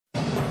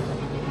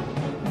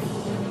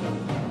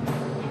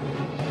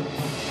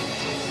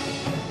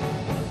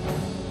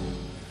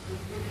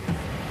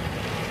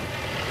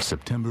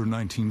September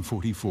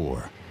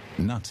 1944,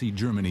 Nazi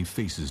Germany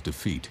faces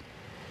defeat.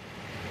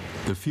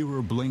 The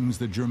Führer blames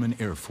the German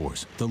Air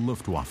Force, the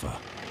Luftwaffe,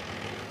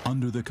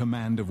 under the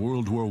command of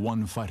World War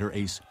I fighter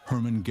ace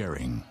Hermann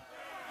Goering.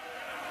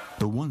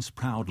 The once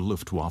proud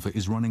Luftwaffe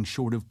is running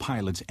short of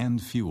pilots and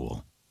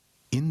fuel.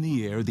 In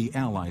the air, the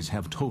Allies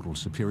have total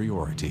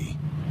superiority.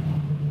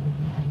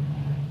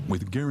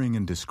 With Goering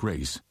in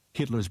disgrace,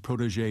 Hitler's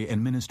protege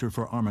and Minister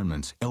for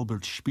Armaments,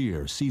 Albert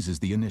Speer, seizes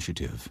the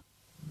initiative.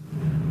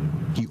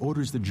 He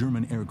orders the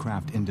German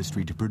aircraft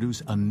industry to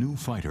produce a new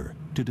fighter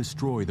to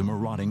destroy the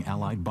marauding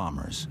Allied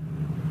bombers.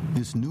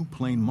 This new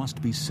plane must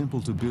be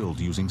simple to build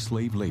using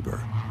slave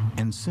labor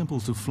and simple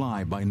to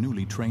fly by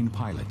newly trained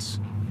pilots.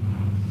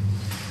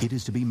 It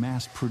is to be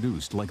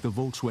mass-produced like the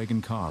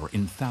Volkswagen car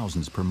in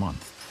thousands per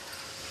month.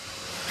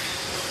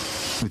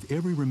 With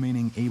every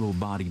remaining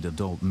able-bodied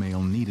adult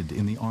male needed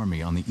in the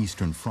army on the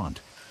Eastern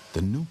Front,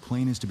 the new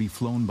plane is to be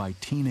flown by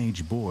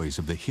teenage boys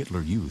of the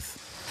Hitler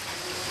Youth.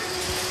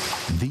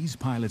 These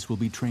pilots will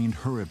be trained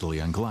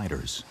hurriedly on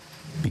gliders.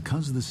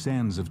 Because the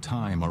sands of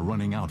time are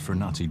running out for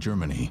Nazi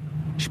Germany,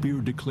 Speer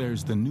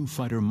declares the new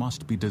fighter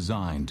must be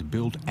designed,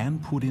 built,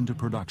 and put into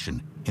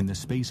production in the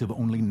space of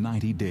only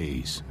 90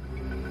 days.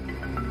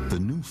 The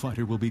new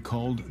fighter will be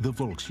called the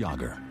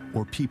Volksjäger,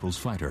 or People's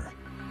Fighter.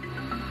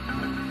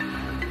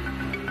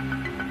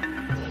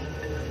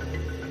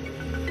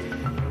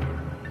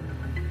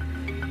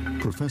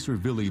 Professor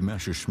Willy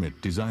Messerschmitt,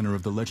 designer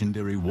of the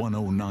legendary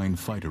 109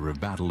 fighter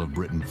of Battle of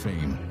Britain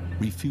fame,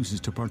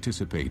 refuses to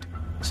participate,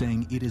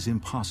 saying it is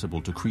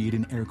impossible to create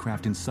an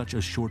aircraft in such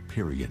a short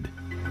period.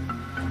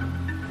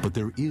 But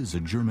there is a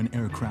German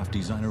aircraft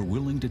designer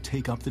willing to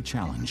take up the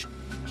challenge.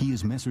 He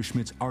is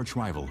Messerschmitt's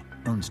arch-rival,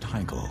 Ernst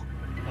Heinkel.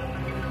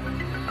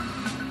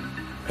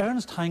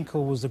 Ernst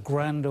Heinkel was the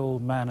grand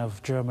old man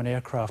of German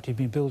aircraft. He'd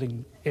been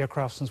building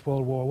aircraft since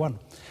World War I.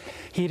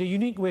 He had a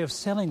unique way of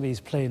selling these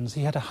planes.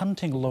 He had a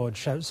hunting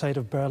lodge outside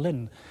of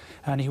Berlin,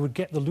 and he would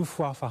get the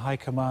Luftwaffe High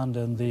Command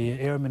and the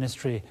Air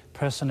Ministry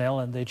personnel,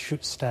 and they'd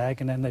shoot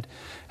stag, and then they'd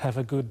have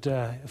a good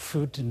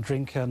food and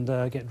drink and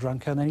get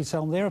drunk, and then he'd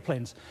sell them the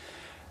airplanes.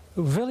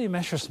 Willy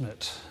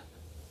Messerschmitt,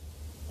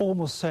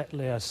 almost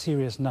certainly a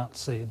serious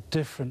Nazi,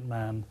 different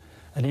man,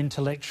 an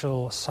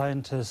intellectual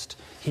scientist.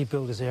 He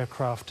built his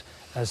aircraft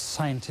as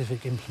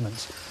scientific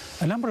implements.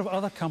 A number of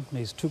other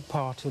companies took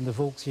part in the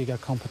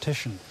Volksjäger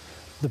competition.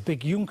 The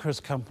big Junkers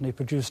company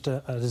produced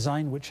a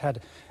design which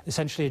had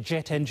essentially a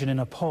jet engine in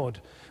a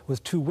pod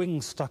with two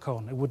wings stuck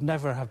on. It would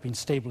never have been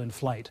stable in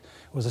flight.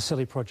 It was a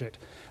silly project.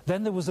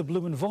 Then there was the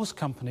Blohm & Voss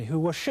company, who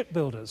were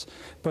shipbuilders,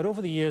 but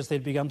over the years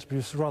they'd begun to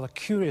produce rather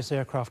curious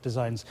aircraft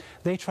designs.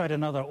 They tried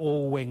another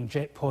all-wing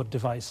jet pod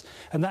device,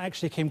 and that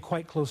actually came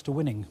quite close to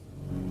winning.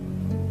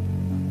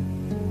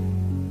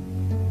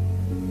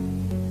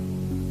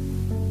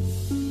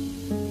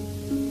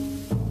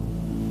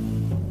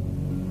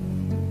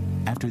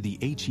 After the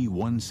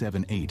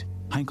HE-178,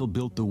 Heinkel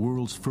built the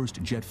world's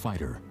first jet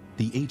fighter,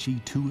 the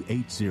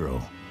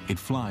HE-280. It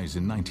flies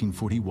in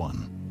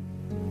 1941.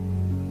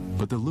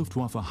 But the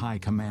Luftwaffe High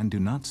Command do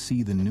not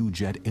see the new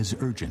jet as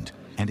urgent,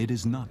 and it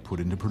is not put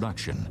into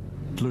production.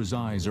 Hitler's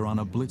eyes are on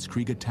a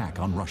blitzkrieg attack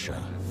on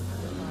Russia.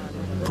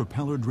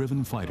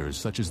 Propeller-driven fighters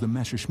such as the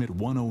Messerschmitt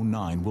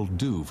 109 will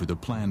do for the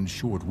planned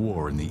short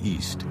war in the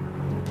East.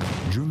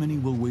 Germany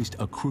will waste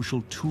a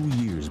crucial 2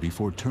 years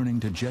before turning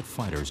to jet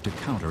fighters to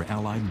counter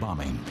Allied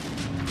bombing.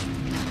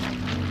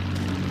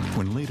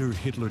 When later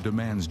Hitler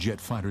demands jet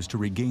fighters to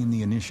regain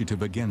the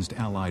initiative against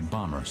Allied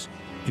bombers,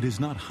 it is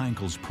not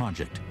Heinkel's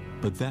project,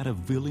 but that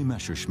of Willy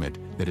Messerschmitt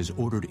that is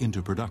ordered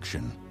into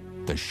production,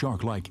 the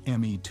shark-like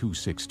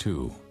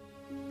Me-262.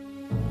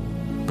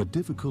 But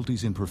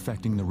difficulties in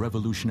perfecting the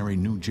revolutionary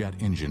new jet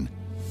engine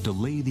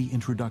delay the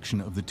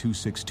introduction of the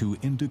 262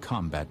 into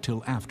combat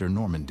till after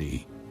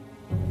Normandy.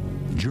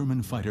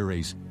 German fighter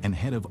ace and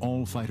head of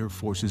all fighter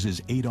forces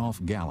is Adolf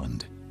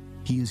Galland.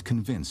 He is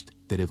convinced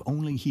that if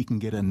only he can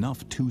get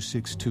enough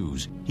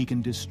 262s, he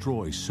can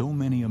destroy so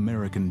many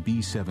American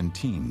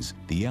B-17s,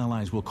 the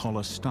Allies will call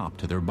a stop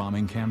to their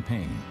bombing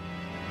campaign.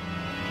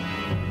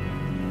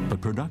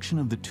 But production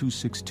of the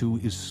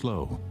 262 is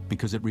slow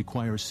because it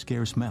requires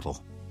scarce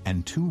metal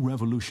and 2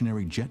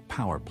 revolutionary jet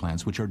power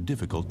plants which are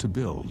difficult to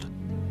build.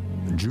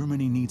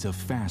 Germany needs a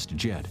fast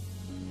jet,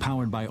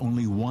 powered by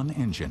only one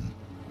engine,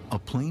 a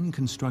plane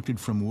constructed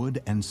from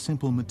wood and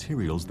simple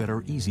materials that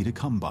are easy to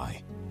come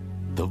by,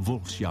 the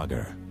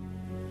Volksjäger.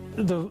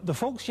 The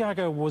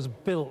Volksjäger was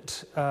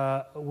built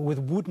with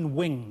wooden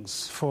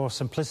wings for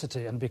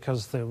simplicity and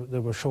because they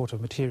were short of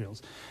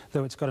materials,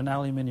 though it's got an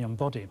aluminium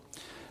body.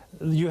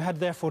 You had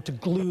therefore to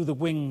glue the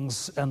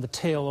wings and the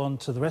tail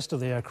onto the rest of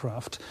the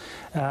aircraft,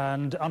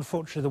 and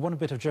unfortunately the one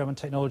bit of German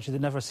technology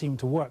that never seemed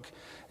to work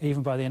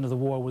even by the end of the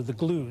war was the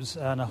glues,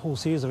 and a whole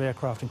series of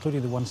aircraft,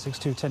 including the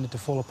 162, tended to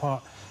fall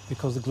apart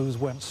because the glues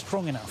weren't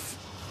strong enough.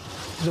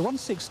 The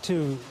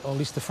 162, or at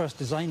least the first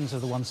designs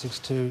of the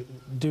 162,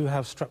 do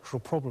have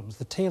structural problems.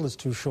 The tail is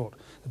too short,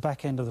 the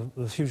back end of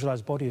the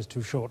fuselage body is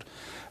too short,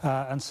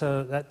 and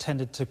so that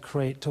tended to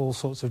create all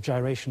sorts of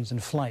gyrations in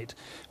flight,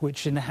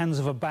 which in the hands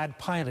of a bad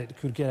pilot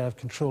could get out of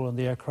control and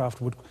the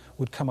aircraft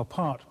would come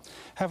apart.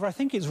 However, I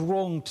think it's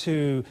wrong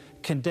to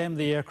condemn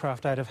the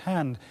aircraft out of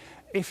hand.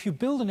 If you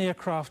build an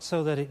aircraft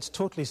so that it's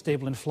totally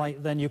stable in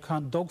flight, then you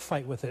can't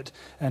dogfight with it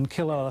and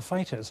kill other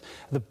fighters.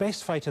 The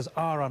best fighters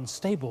are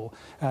unstable,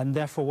 and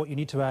therefore what you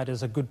need to add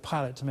is a good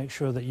pilot to make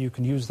sure that you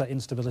can use that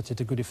instability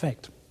to good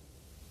effect.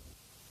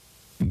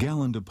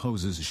 Galland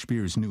opposes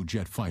Speer's new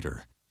jet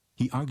fighter.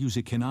 He argues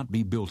it cannot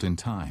be built in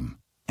time,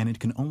 and it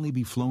can only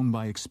be flown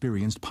by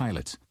experienced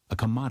pilots, a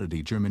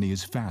commodity Germany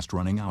is fast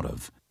running out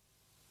of.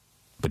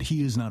 But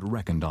he is not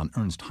reckoned on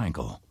Ernst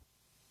Heinkel.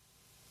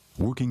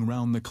 Working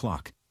round the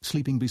clock,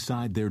 sleeping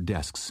beside their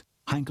desks,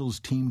 Heinkel's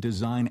team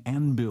design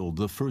and build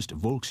the first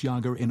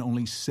Volksjager in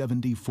only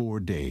 74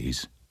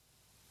 days.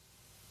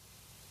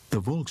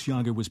 The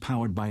Volksjager was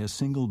powered by a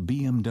single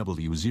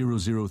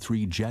BMW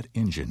 003 jet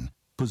engine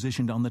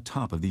positioned on the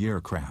top of the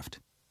aircraft.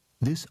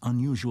 This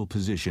unusual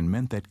position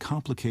meant that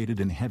complicated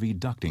and heavy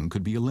ducting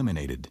could be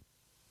eliminated.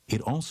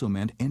 It also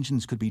meant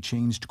engines could be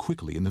changed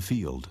quickly in the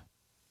field.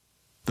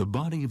 The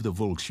body of the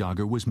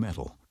Volksjager was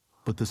metal,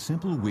 but the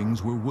simple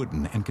wings were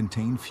wooden and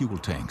contained fuel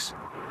tanks.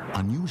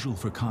 Unusual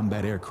for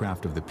combat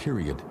aircraft of the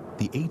period,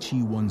 the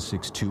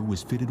HE-162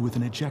 was fitted with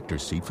an ejector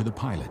seat for the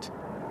pilot.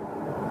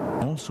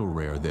 Also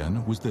rare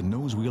then was the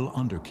nose-wheel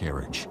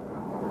undercarriage.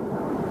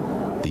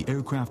 The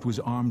aircraft was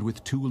armed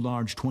with two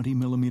large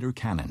 20mm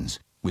cannons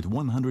with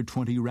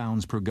 120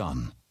 rounds per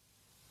gun.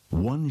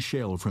 One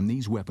shell from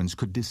these weapons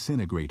could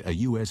disintegrate a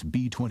US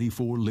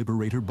B-24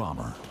 Liberator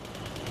bomber.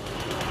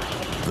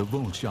 The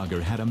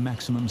Volksjager had a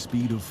maximum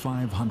speed of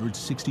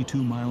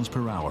 562 miles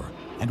per hour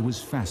and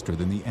was faster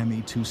than the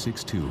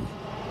Me-262.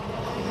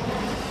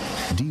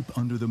 Deep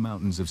under the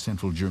mountains of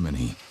central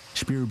Germany,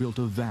 Speer built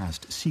a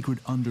vast, secret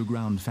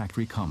underground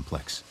factory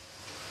complex.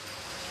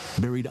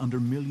 Buried under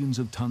millions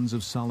of tons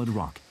of solid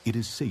rock, it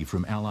is safe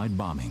from Allied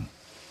bombing.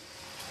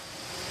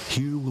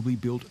 Here will be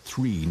built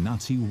three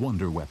Nazi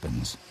wonder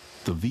weapons: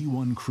 the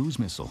V-1 cruise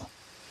missile,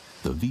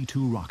 the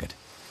V-2 rocket,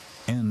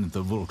 and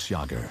the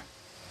Volksjager.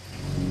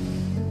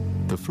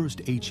 The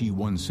first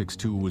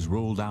HE-162 was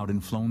rolled out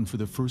and flown for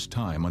the first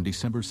time on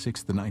December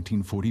 6,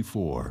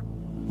 1944,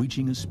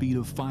 reaching a speed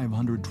of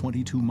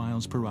 522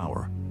 miles per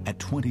hour at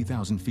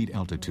 20,000 feet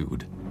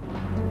altitude.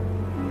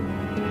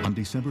 On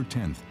December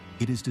 10th,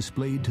 it is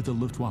displayed to the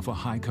Luftwaffe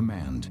High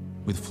Command,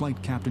 with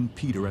Flight Captain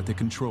Peter at the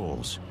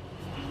controls.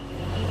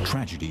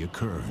 Tragedy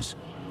occurs.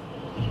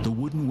 The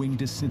wooden wing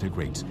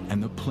disintegrates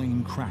and the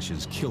plane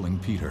crashes, killing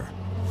Peter.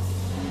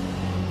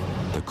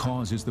 The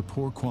cause is the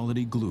poor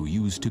quality glue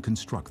used to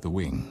construct the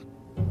wing.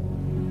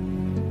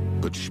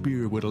 But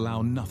Speer would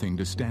allow nothing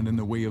to stand in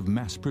the way of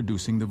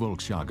mass-producing the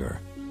Volksjager.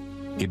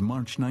 In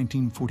March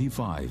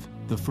 1945,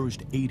 the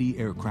first 80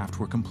 aircraft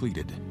were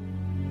completed.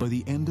 By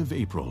the end of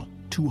April,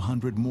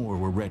 200 more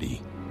were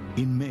ready.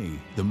 In May,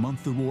 the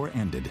month the war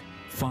ended,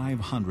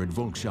 500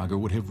 Volksjager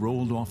would have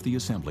rolled off the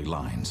assembly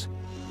lines.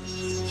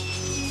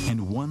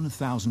 And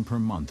 1,000 per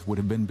month would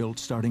have been built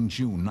starting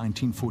June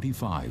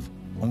 1945,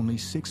 only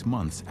 6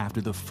 months after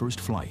the first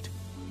flight.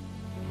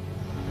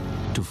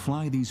 To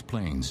fly these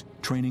planes,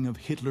 training of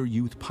Hitler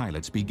Youth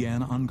pilots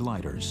began on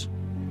gliders.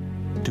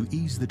 To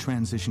ease the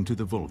transition to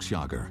the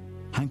Volksjager,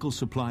 Heinkel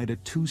supplied a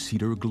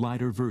two-seater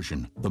glider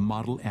version, the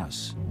Model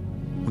S.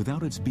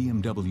 Without its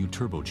BMW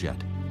turbojet,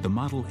 the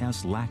Model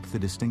S lacked the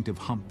distinctive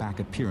humpback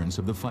appearance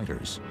of the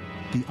fighters.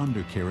 The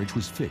undercarriage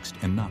was fixed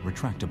and not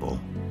retractable.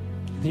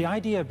 The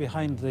idea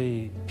behind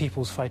the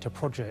People's Fighter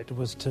project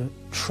was to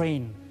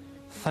train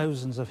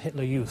thousands of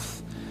Hitler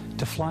Youth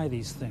to fly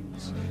these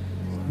things.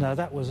 Now,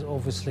 that was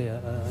obviously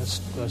a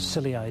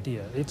silly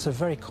idea. It's a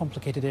very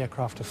complicated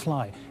aircraft to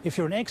fly. If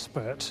you're an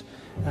expert,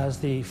 as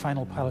the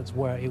final pilots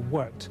were, it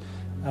worked.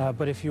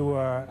 But if you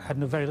had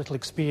very little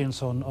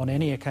experience on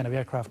any kind of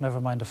aircraft,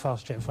 never mind a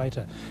fast jet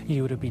fighter,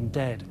 you would have been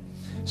dead.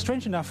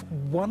 Strange enough,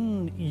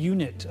 one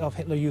unit of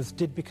Hitler Youth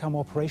did become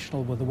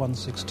operational with the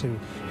 162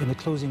 in the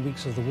closing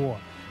weeks of the war.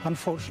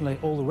 Unfortunately,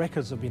 all the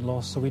records have been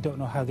lost, so we don't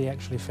know how they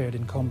actually fared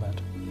in combat.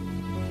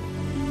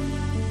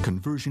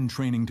 Conversion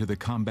training to the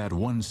Combat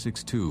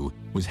 162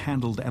 was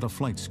handled at a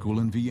flight school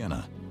in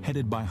Vienna,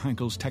 headed by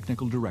Heinkel's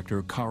technical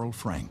director, Karl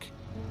Frank.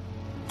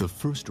 The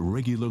first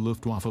regular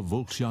Luftwaffe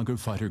Volksjager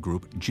fighter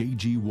group,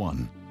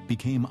 JG-1,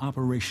 became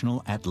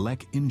operational at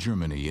Lech in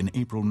Germany in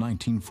April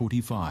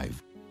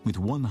 1945, with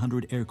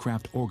 100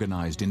 aircraft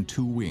organized in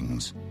 2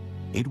 wings.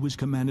 It was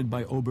commanded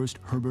by Oberst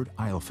Herbert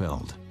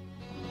Eilfeld.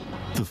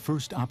 The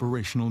first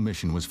operational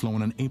mission was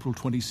flown on April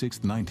 26,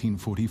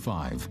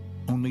 1945,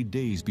 only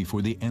days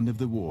before the end of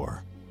the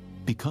war.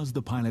 Because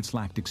the pilots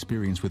lacked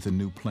experience with the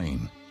new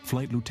plane,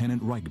 Flight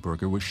Lieutenant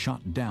Reichberger was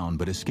shot down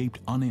but escaped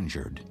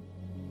uninjured.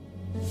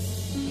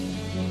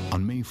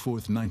 On May 4,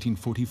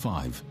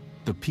 1945,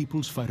 the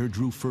People's Fighter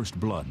drew first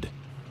blood.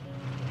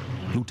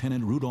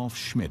 Lieutenant Rudolf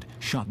Schmidt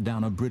shot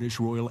down a British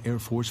Royal Air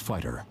Force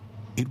fighter.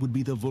 It would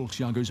be the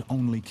Volksjager's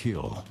only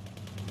kill.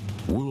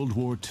 World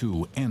War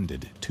II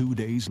ended 2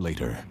 days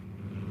later.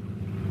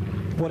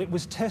 Well, it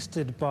was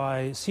tested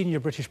by senior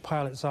British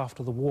pilots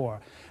after the war,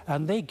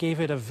 and they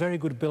gave it a very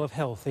good bill of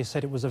health. They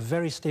said it was a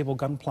very stable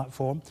gun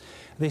platform.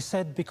 They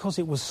said because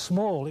it was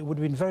small, it would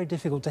have been very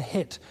difficult to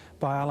hit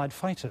by Allied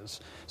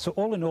fighters. So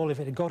all in all, if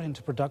it had got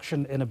into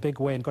production in a big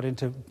way and got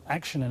into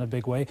action in a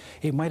big way,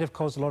 it might have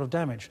caused a lot of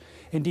damage.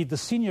 Indeed, the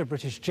senior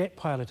British jet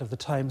pilot of the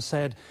time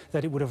said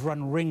that it would have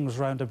run rings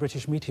round a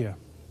British meteor.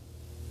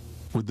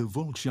 Would the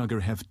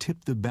Volksjager have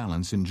tipped the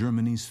balance in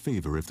Germany's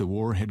favor if the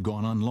war had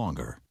gone on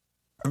longer?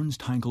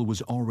 Ernst Heinkel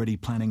was already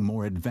planning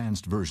more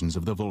advanced versions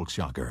of the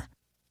Volksjager.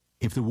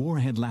 If the war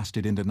had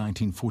lasted into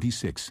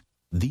 1946,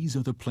 these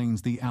are the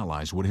planes the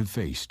Allies would have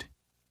faced.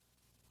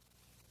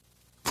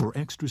 For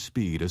extra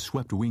speed, a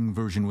swept-wing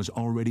version was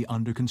already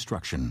under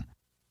construction.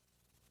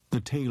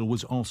 The tail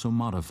was also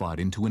modified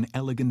into an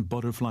elegant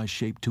butterfly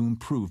shape to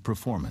improve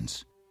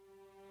performance.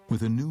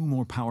 With a new,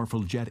 more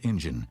powerful jet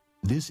engine,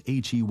 this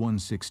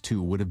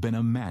HE-162 would have been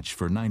a match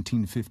for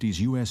 1950s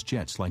U.S.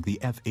 jets like the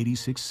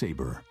F-86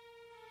 Sabre.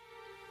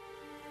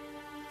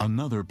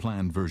 Another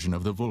planned version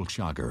of the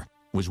Volksjager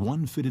was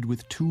one fitted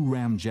with 2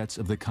 ramjets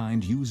of the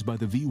kind used by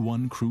the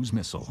V-1 cruise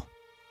missile.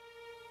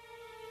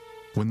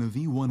 When the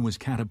V-1 was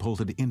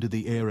catapulted into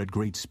the air at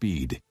great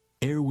speed,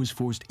 air was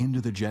forced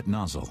into the jet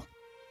nozzle.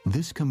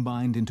 This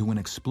combined into an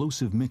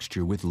explosive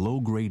mixture with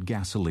low-grade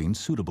gasoline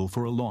suitable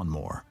for a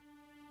lawnmower.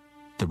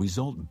 The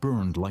result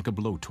burned like a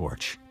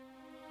blowtorch.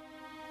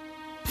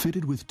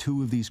 Fitted with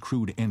 2 of these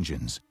crude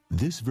engines,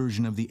 this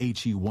version of the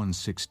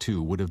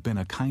HE-162 would have been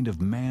a kind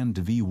of manned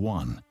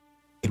V-1.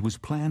 It was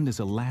planned as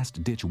a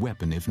last-ditch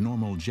weapon if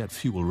normal jet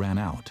fuel ran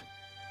out.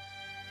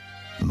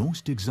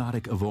 Most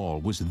exotic of all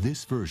was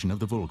this version of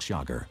the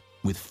Volksjager,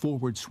 with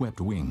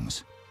forward-swept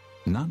wings.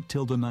 Not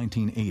till the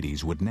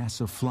 1980s would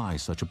NASA fly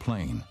such a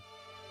plane.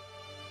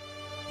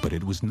 But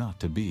it was not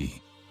to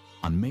be.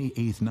 On May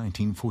 8,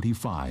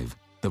 1945,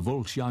 the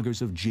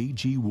Volksjagers of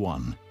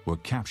JG-1 were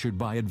captured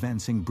by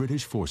advancing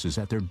British forces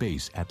at their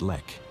base at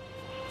Lech.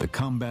 The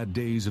combat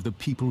days of the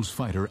People's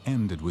Fighter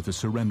ended with the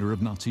surrender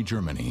of Nazi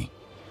Germany.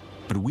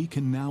 But we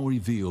can now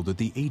reveal that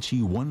the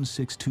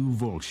HE-162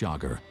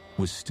 Volksjager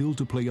was still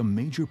to play a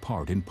major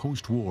part in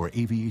post-war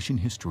aviation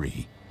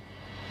history.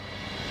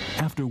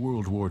 After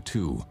World War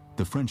II,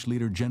 the French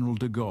leader General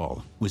de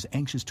Gaulle was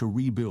anxious to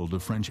rebuild the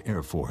French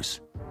Air Force.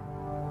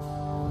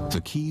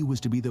 The key was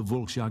to be the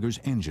Volksjager's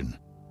engine,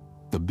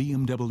 the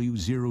BMW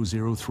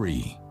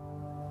 003.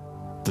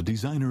 The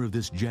designer of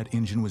this jet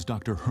engine was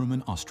Dr.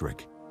 Hermann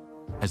Ostrich.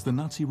 As the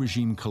Nazi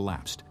regime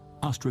collapsed,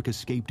 Ostrich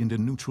escaped into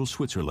neutral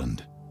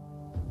Switzerland.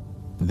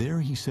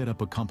 There he set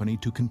up a company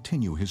to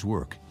continue his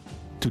work.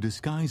 To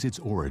disguise its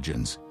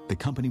origins, the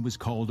company was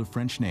called a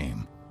French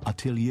name,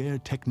 Atelier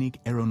Technique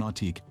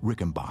Aéronautique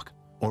Rickenbach,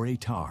 or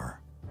ATAR.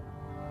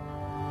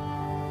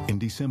 In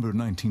December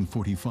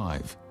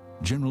 1945,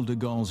 General de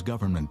Gaulle's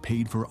government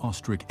paid for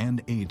Ostrich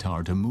and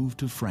ATAR to move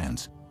to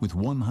France with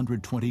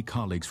 120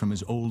 colleagues from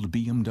his old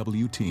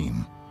BMW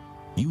team.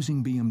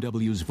 Using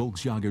BMW's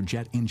Volksjager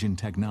jet engine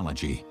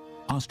technology,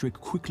 Ostrich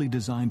quickly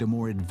designed a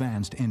more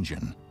advanced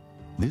engine.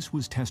 This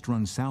was test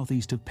run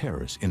southeast of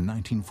Paris in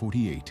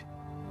 1948.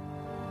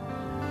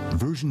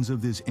 Versions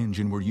of this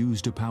engine were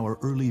used to power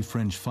early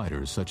French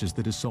fighters such as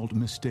the Dassault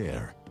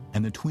Mystère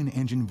and the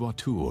twin-engine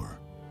Voiture.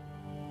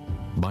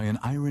 By an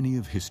irony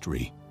of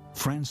history,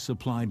 France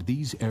supplied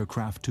these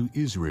aircraft to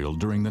Israel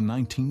during the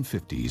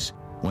 1950s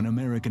when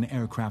American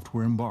aircraft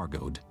were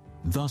embargoed,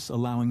 thus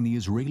allowing the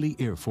Israeli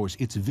Air Force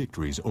its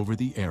victories over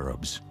the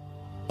Arabs.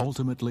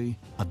 Ultimately,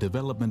 a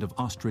development of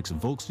Ostrich's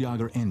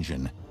Volksjager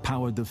engine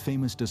powered the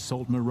famous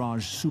Dassault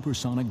Mirage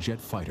supersonic jet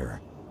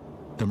fighter.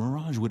 The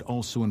Mirage would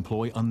also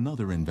employ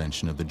another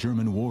invention of the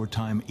German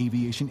wartime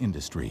aviation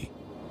industry,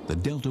 the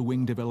Delta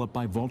Wing developed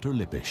by Walter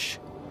Lippisch.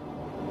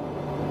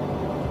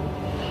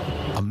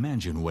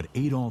 Imagine what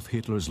Adolf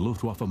Hitler's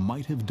Luftwaffe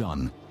might have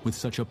done with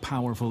such a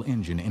powerful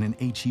engine in an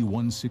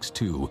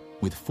HE-162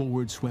 with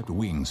forward-swept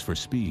wings for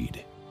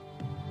speed.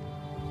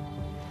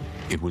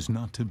 It was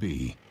not to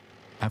be.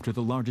 After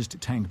the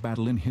largest tank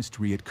battle in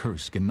history at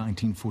Kursk in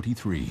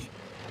 1943,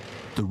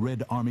 the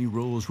Red Army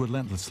rolls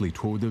relentlessly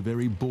toward the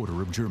very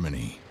border of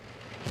Germany.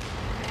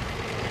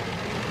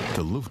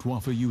 The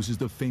Luftwaffe uses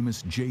the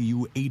famous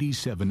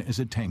Ju-87 as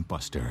a tank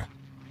buster.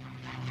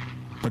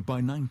 But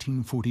by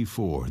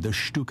 1944, the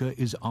Stuka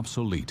is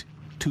obsolete,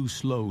 too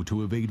slow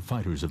to evade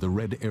fighters of the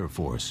Red Air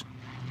Force.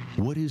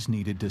 What is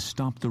needed to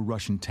stop the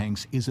Russian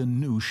tanks is a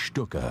new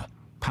Stuka,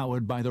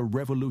 powered by the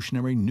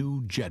revolutionary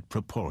new jet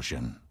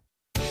propulsion.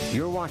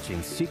 You're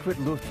watching Secret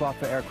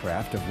Luftwaffe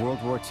Aircraft of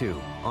World War II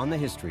on the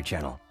History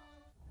Channel.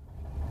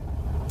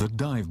 The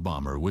dive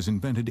bomber was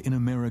invented in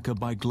America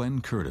by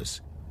Glenn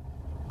Curtiss,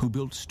 who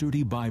built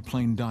sturdy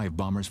biplane dive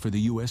bombers for the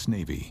U.S.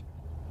 Navy.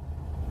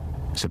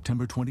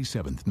 September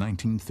 27,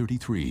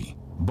 1933,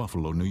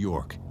 Buffalo, New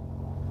York.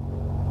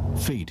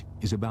 Fate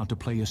is about to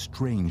play a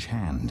strange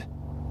hand.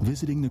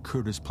 Visiting the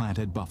Curtiss plant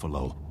at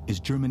Buffalo is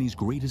Germany's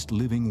greatest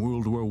living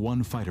World War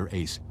I fighter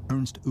ace,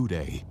 Ernst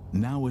Ude,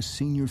 now a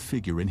senior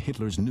figure in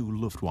Hitler's new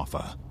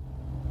Luftwaffe.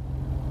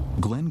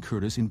 Glenn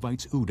Curtiss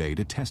invites Ude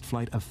to test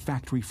flight a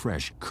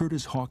factory-fresh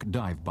Curtiss Hawk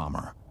dive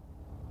bomber.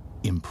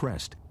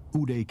 Impressed,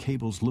 Ude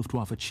cables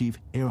Luftwaffe chief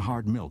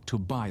Erhard Milch to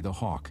buy the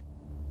Hawk.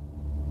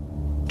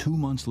 2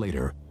 months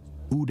later,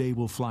 Ude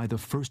will fly the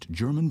first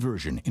German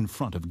version in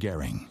front of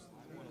Goering.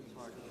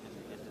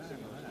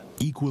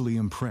 Equally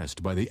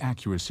impressed by the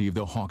accuracy of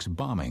the Hawk's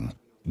bombing,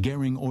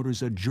 Goering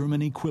orders a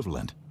German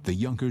equivalent, the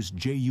Junkers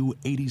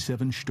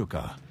Ju-87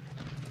 Stuka.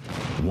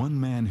 One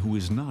man who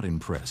is not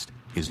impressed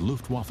is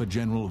Luftwaffe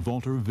General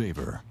Walter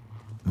Wever.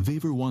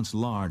 Wever wants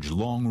large,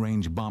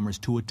 long-range bombers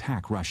to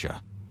attack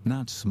Russia,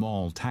 not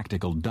small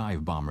tactical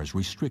dive bombers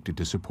restricted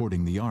to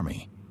supporting the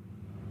army.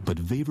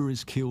 But Wever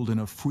is killed in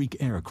a freak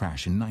air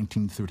crash in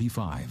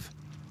 1935.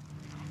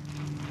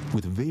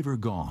 With Wever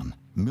gone,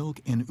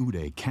 Milch and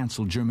Ude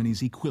cancel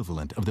Germany's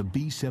equivalent of the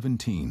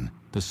B-17,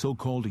 the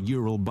so-called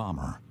Ural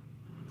bomber.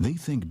 They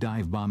think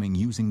dive bombing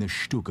using the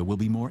Stuka will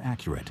be more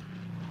accurate.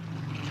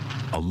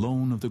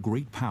 Alone of the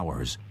great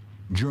powers,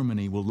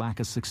 Germany will lack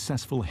a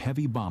successful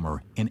heavy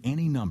bomber in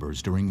any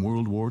numbers during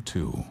World War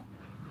II.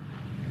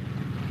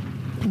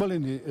 Well,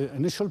 in the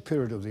initial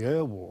period of the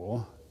air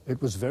war,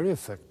 it was very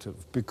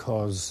effective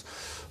because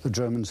the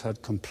Germans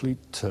had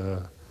complete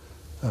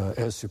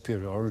air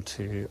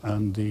superiority,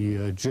 and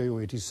the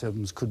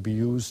Ju-87s could be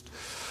used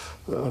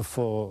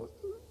for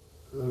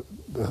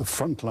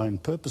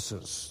frontline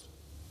purposes,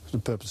 the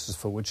purposes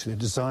for which they're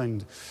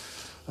designed.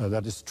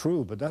 That is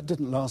true, but that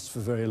didn't last for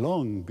very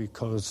long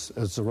because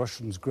as the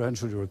Russians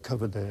gradually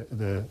recovered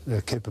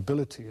their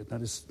capability, and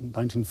that is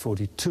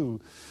 1942,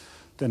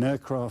 then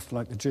aircraft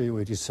like the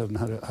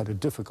Ju-87 had a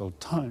difficult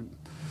time.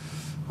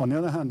 On the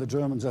other hand, the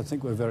Germans, I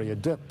think, were very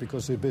adept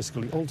because they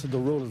basically altered the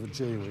role of the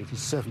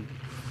Ju-87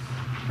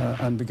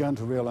 and began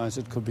to realize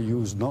it could be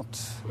used not,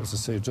 as I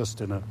say,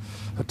 just in a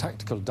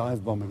tactical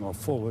dive bombing or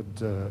forward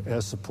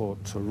air support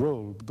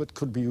role, but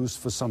could be used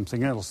for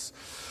something else,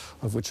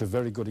 of which a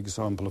very good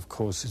example, of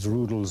course, is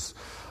Rudel's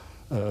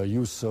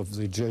use of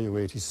the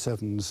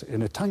Ju-87s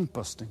in a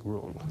tank-busting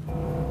role.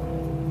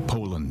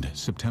 Poland,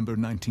 September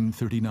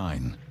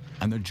 1939,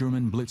 and the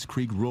German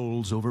blitzkrieg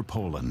rolls over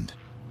Poland.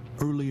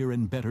 Earlier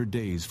and better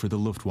days for the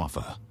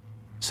Luftwaffe.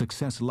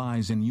 Success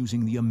lies in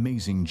using the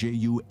amazing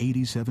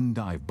Ju-87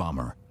 dive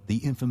bomber. The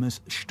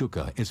infamous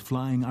Stuka is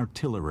flying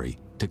artillery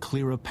to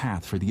clear a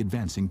path for the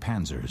advancing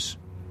panzers.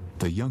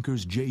 The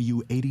Junkers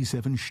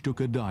Ju-87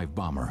 Stuka dive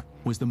bomber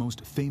was the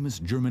most famous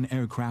German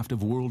aircraft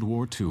of World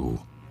War II.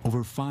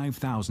 Over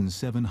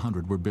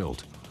 5,700 were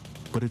built,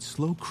 but its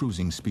slow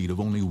cruising speed of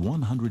only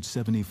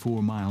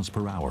 174 miles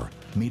per hour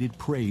made it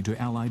prey to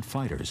Allied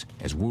fighters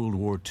as World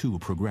War II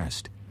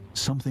progressed.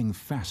 Something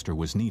faster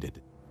was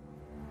needed.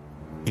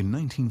 In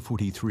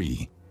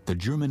 1943, the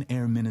German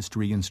Air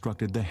Ministry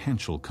instructed the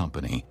Henschel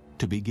Company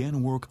to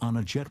begin work on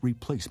a jet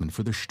replacement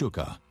for the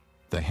Stuka,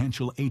 the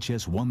Henschel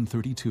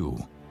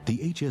HS-132.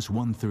 The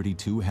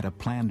HS-132 had a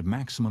planned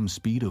maximum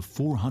speed of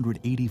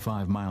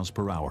 485 miles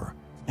per hour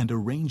and a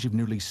range of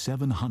nearly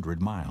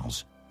 700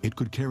 miles. It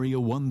could carry a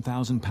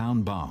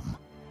 1,000-pound bomb.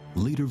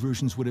 Later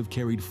versions would have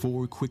carried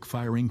 4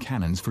 quick-firing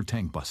cannons for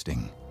tank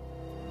busting.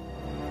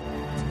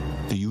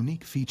 The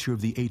unique feature of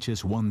the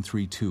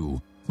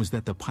HS-132 was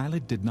that the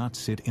pilot did not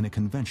sit in a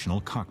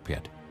conventional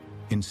cockpit.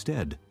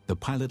 Instead, the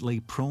pilot lay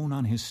prone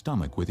on his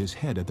stomach with his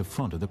head at the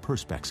front of the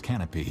perspex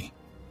canopy.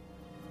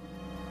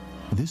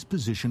 This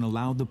position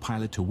allowed the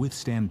pilot to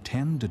withstand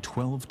 10 to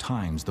 12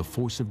 times the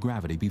force of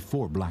gravity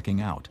before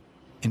blacking out,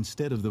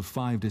 instead of the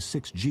 5 to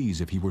 6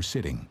 Gs if he were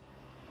sitting.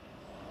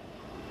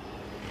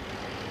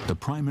 The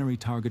primary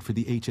target for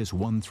the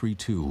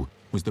HS-132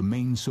 was the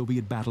main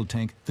Soviet battle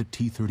tank, the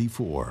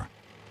T-34.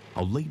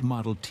 A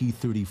late-model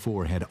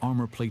T-34 had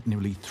armor plate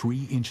nearly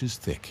 3 inches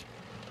thick.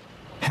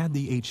 Had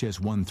the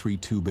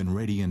HS-132 been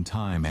ready in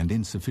time and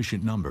in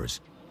sufficient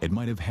numbers, it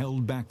might have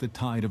held back the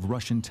tide of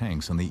Russian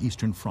tanks on the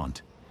Eastern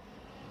Front.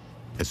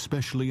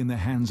 Especially in the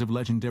hands of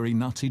legendary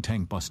Nazi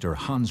tank buster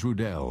Hans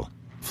Rudel.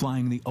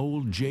 Flying the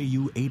old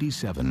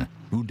Ju-87,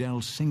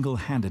 Rudel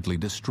single-handedly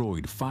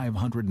destroyed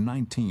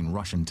 519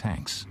 Russian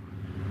tanks.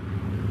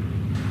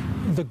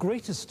 The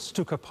greatest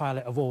Stuka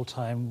pilot of all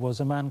time was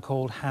a man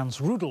called Hans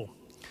Rudel,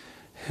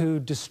 who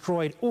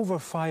destroyed over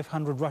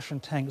 500 Russian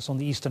tanks on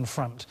the Eastern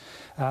Front,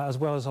 as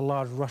well as a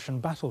large Russian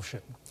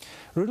battleship.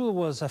 Rudel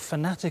was a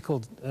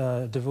fanatical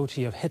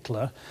devotee of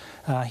Hitler.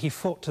 He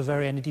fought to the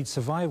very end, indeed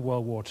survived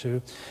World War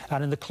II,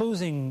 and in the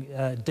closing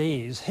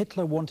days,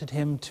 Hitler wanted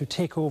him to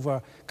take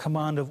over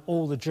command of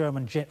all the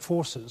German jet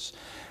forces.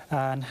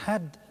 And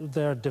had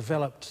there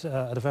developed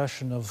a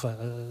version of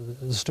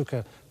the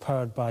Stuka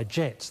powered by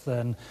jets,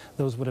 then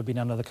those would have been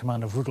under the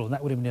command of Rudel, and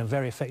that would have been a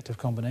very effective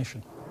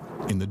combination.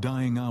 In the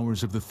dying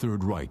hours of the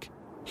Third Reich,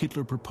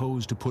 Hitler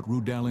proposed to put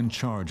Rudel in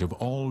charge of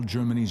all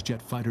Germany's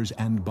jet fighters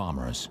and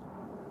bombers.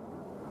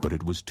 But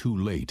it was too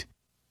late.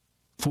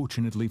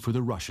 Fortunately for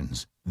the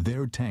Russians,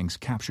 their tanks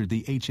captured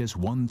the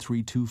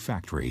HS-132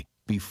 factory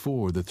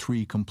before the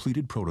 3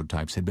 completed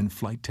prototypes had been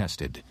flight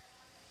tested.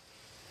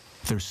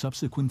 Their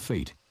subsequent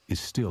fate is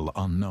still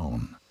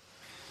unknown.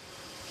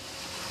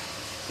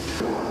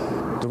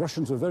 The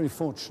Russians were very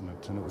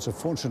fortunate, and it was a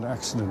fortunate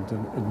accident.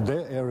 In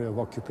their area of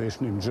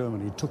occupation in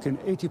Germany took in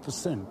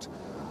 80%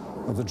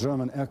 of the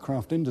German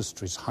aircraft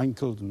industries.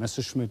 Heinkel,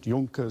 Messerschmitt,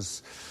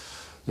 Junkers.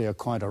 They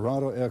acquired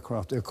Arado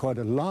aircraft. They acquired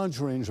a large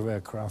range of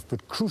aircraft,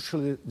 but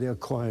crucially they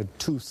acquired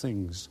 2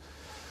 things,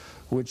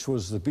 which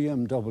was the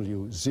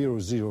BMW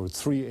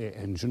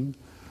 003A engine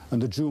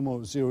and the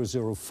Jumo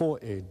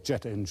 004A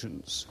jet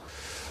engines.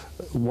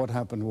 What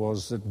happened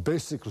was that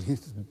basically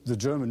the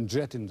German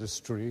jet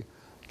industry,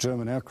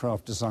 German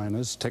aircraft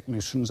designers,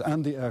 technicians,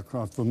 and the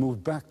aircraft were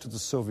moved back to the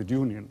Soviet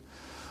Union.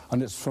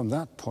 And it's from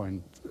that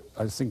point,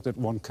 I think, that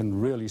one can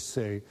really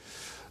say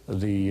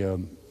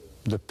the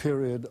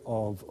period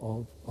of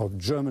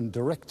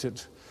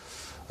German-directed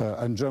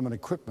and German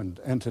equipment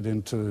entered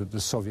into the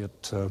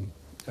Soviet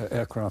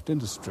aircraft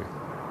industry.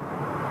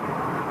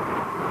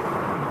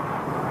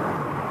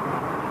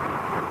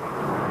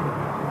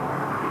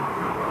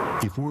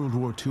 If World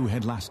War II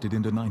had lasted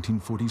into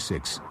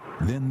 1946,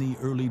 then the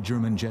early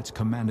German jets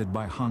commanded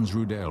by Hans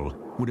Rudel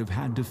would have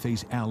had to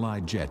face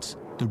Allied jets,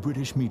 the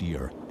British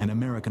Meteor and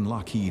American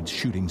Lockheed's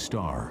Shooting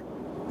Star.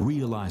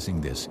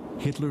 Realizing this,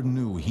 Hitler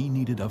knew he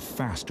needed a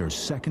faster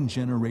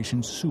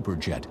second-generation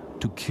superjet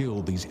to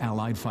kill these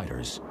Allied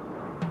fighters.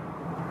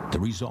 The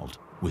result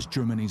was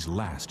Germany's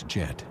last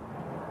jet.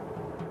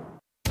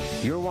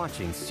 You're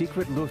watching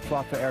secret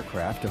Luftwaffe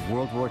aircraft of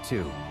World War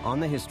II on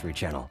the History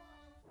Channel.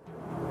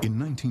 In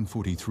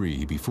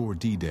 1943, before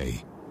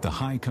D-Day, the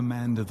high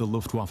command of the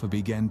Luftwaffe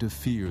began to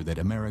fear that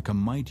America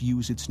might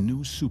use its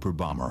new super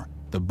bomber,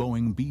 the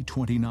Boeing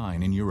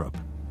B-29, in Europe.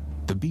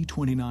 The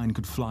B-29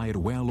 could fly at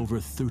well over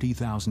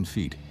 30,000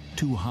 feet,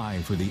 too high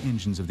for the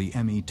engines of the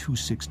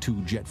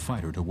Me-262 jet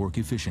fighter to work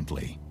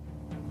efficiently.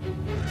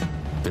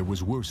 There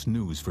was worse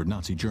news for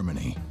Nazi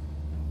Germany.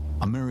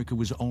 America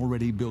was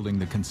already building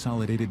the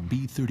consolidated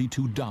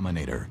B-32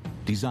 Dominator,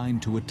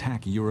 designed to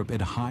attack Europe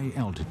at high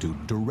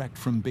altitude direct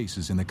from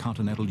bases in the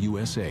continental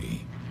USA.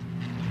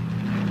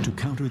 To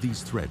counter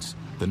these threats,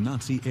 the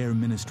Nazi Air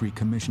Ministry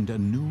commissioned a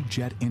new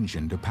jet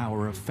engine to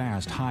power a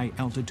fast,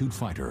 high-altitude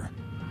fighter.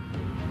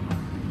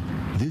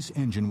 This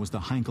engine was the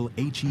Heinkel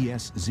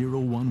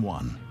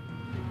HES-011.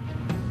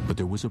 But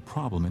there was a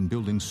problem in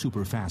building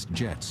super-fast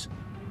jets.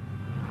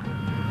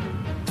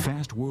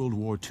 Fast World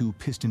War II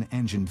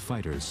piston-engined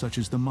fighters, such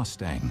as the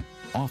Mustang,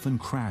 often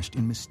crashed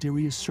in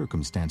mysterious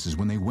circumstances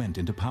when they went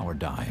into power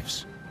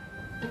dives.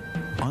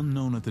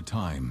 Unknown at the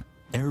time,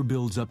 air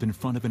builds up in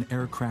front of an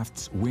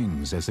aircraft's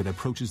wings as it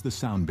approaches the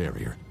sound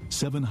barrier,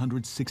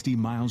 760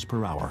 miles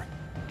per hour,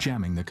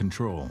 jamming the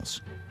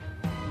controls.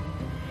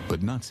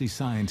 But Nazi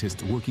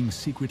scientists working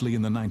secretly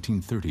in the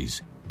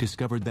 1930s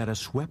discovered that a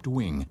swept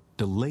wing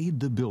delayed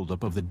the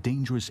buildup of the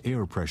dangerous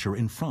air pressure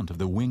in front of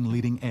the wing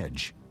leading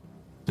edge.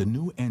 The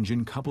new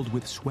engine, coupled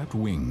with swept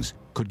wings,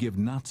 could give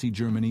Nazi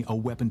Germany a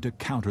weapon to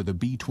counter the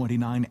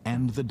B-29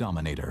 and the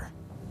Dominator.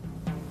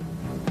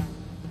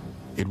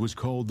 It was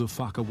called the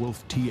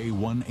Focke-Wulf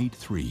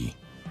TA-183.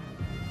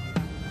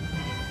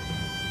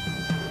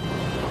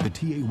 The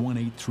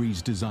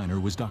TA-183's designer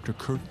was Dr.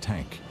 Kurt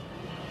Tank.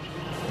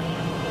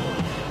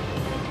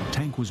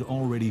 Tank was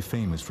already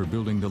famous for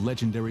building the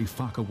legendary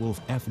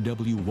Focke-Wulf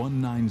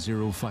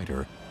FW-190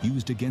 fighter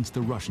used against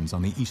the Russians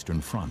on the Eastern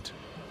Front.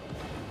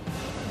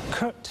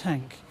 Kurt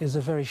Tank is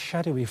a very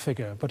shadowy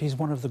figure, but he's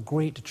one of the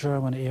great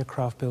German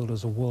aircraft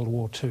builders of World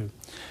War II.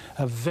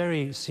 A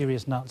very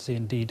serious Nazi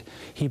indeed.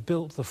 He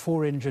built the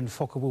 4-engine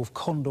Focke-Wulf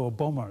Condor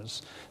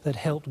bombers that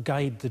helped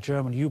guide the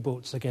German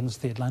U-boats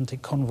against the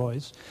Atlantic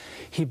convoys.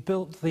 He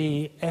built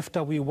the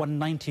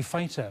FW-190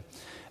 fighter,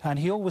 and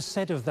he always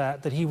said of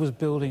that he was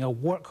building a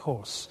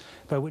workhorse,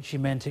 by which he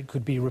meant it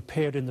could be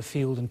repaired in the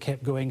field and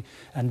kept going,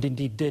 and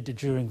indeed did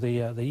during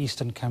the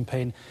Eastern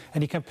campaign.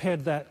 And he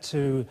compared that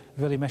to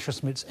Willy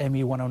Messerschmitt's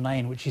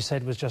Me-109, which he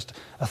said was just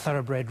a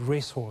thoroughbred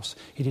racehorse.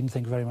 He didn't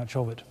think very much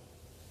of it.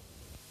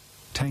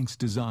 Tank's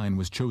design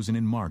was chosen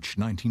in March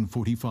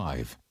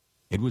 1945.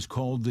 It was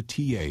called the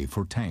TA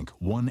for Tank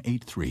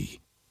 183.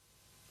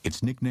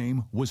 Its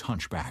nickname was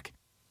Hunchback.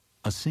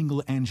 A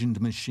single-engined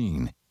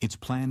machine, its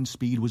planned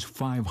speed was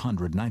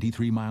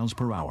 593 miles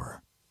per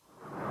hour.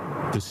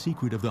 The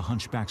secret of the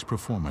Hunchback's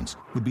performance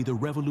would be the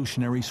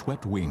revolutionary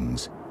swept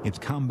wings. Its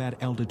combat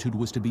altitude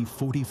was to be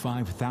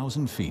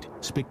 45,000 feet,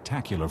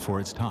 spectacular for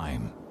its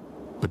time.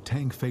 But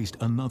Tank faced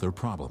another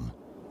problem.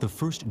 The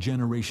first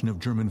generation of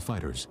German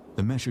fighters,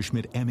 the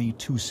Messerschmitt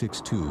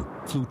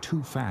Me-262, flew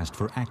too fast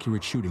for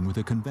accurate shooting with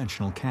a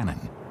conventional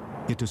cannon.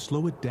 Yet to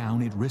slow it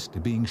down, it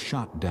risked being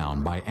shot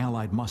down by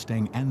Allied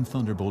Mustang and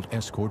Thunderbolt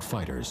escort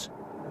fighters.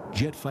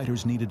 Jet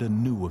fighters needed a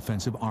new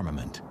offensive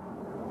armament: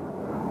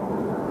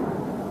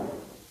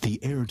 the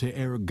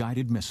air-to-air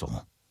guided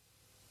missile.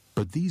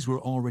 But these were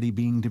already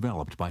being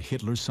developed by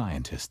Hitler's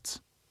scientists.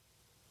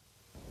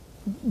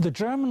 The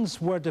Germans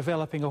were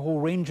developing a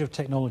whole range of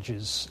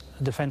technologies,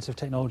 defensive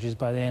technologies,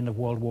 by the end of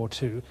World War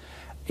II,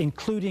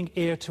 including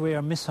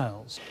air-to-air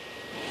missiles.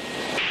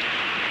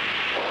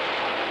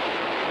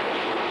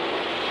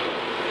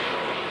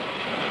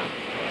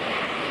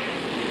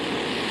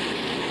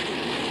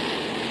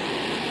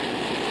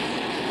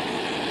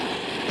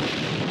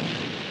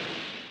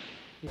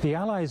 The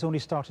Allies only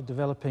started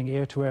developing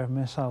air-to-air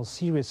missiles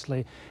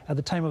seriously at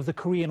the time of the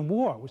Korean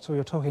War, so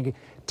you're talking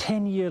a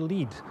 10-year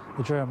lead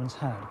the Germans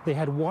had. They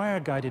had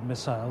wire-guided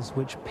missiles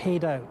which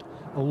paid out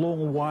a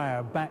long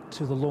wire back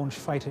to the launch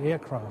fighter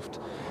aircraft,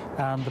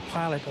 and the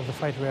pilot of the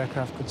fighter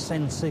aircraft could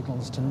send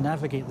signals to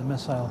navigate the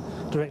missile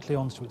directly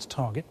onto its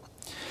target.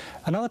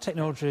 Another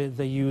technology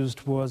they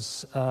used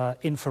was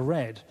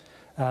infrared.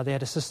 They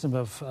had a system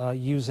of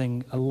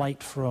using a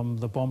light from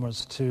the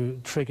bombers to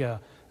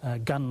trigger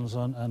guns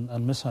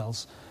and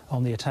missiles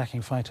on the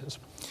attacking fighters.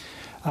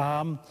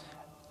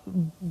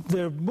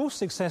 The most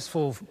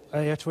successful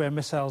air-to-air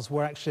missiles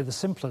were actually the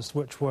simplest,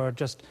 which were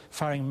just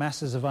firing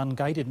masses of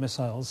unguided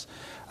missiles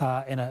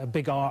in a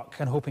big arc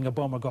and hoping a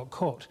bomber got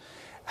caught.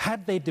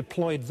 Had they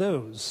deployed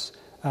those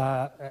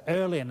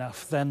early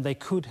enough, then they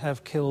could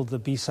have killed the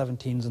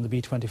B-17s and the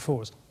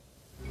B-24s.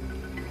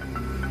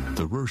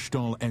 The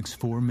Rurstall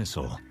X-4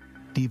 missile.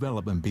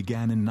 Development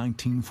began in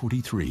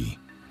 1943.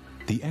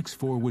 The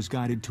X-4 was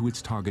guided to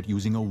its target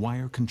using a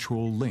wire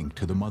control link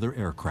to the mother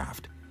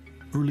aircraft.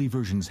 Early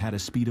versions had a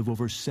speed of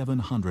over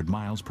 700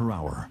 miles per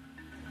hour.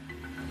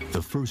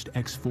 The first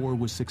X-4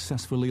 was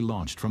successfully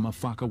launched from a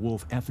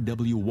Focke-Wulf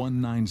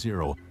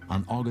FW190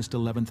 on August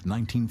 11,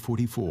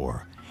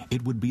 1944.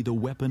 It would be the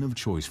weapon of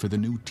choice for the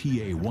new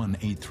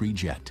TA-183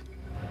 jet.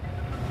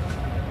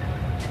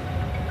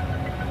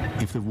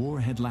 If the war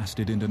had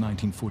lasted into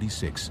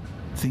 1946,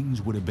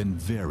 things would have been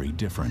very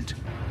different.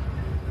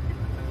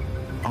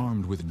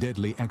 Armed with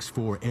deadly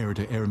X-4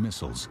 air-to-air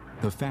missiles,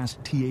 the fast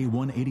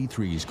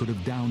TA-183s could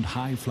have downed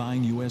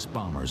high-flying U.S.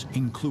 bombers,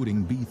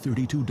 including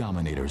B-32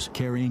 Dominators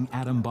carrying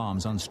atom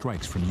bombs on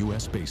strikes from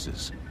U.S.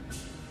 bases.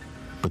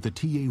 But the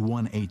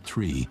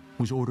TA-183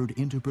 was ordered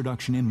into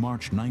production in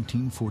March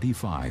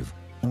 1945,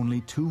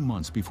 only 2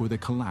 months before the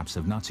collapse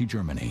of Nazi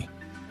Germany.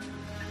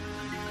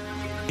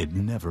 It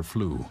never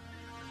flew.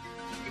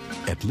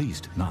 At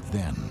least not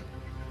then.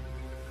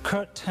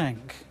 Kurt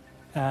Tank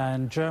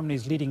and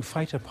Germany's leading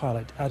fighter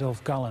pilot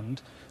Adolf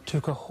Galland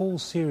took a whole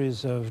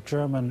series of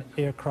German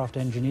aircraft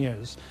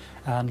engineers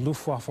and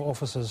Luftwaffe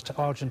officers to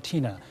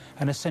Argentina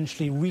and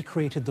essentially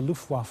recreated the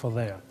Luftwaffe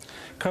there.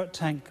 Kurt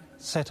Tank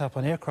set up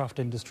an aircraft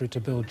industry to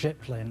build jet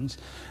planes,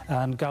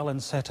 and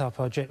Galland set up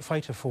a jet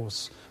fighter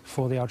force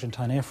for the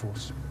Argentine Air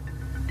Force.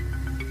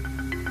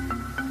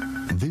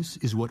 This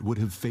is what would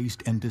have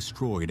faced and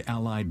destroyed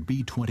Allied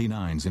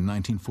B-29s in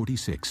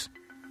 1946.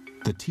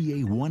 The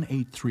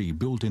TA-183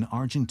 built in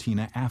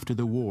Argentina after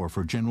the war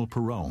for General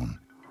Perón.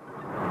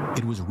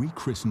 It was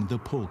rechristened the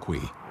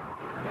Polqui,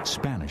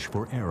 Spanish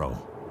for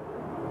arrow.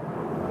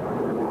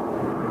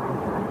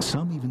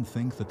 Some even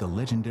think that the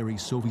legendary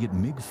Soviet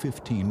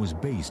MiG-15 was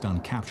based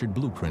on captured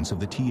blueprints of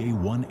the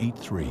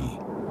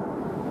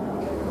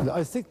TA-183.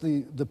 I think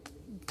the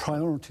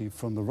priority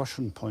from the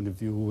Russian point of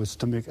view was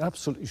to make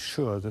absolutely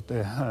sure that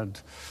they had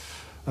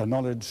a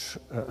knowledge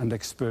and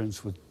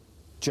experience with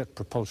jet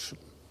propulsion.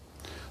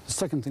 The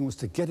second thing was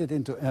to get it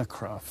into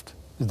aircraft,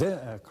 their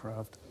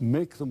aircraft,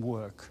 make them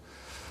work,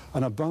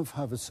 and above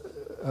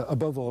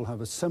all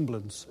have a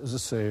semblance, as I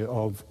say,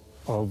 of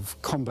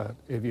combat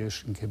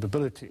aviation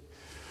capability.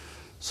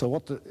 So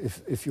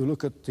if you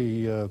look at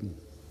the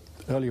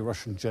early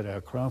Russian jet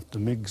aircraft, the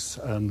MiGs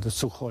and the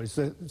Sukhois,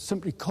 they're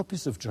simply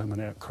copies of German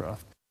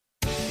aircraft.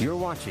 You're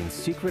watching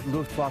secret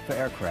Luftwaffe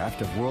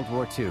aircraft of World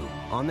War II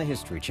on the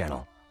History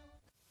Channel.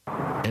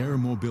 Air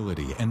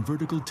mobility and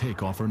vertical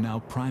takeoff are now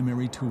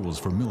primary tools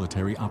for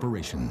military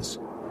operations.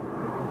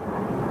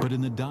 But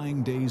in the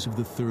dying days of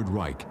the Third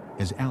Reich,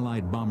 as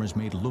Allied bombers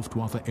made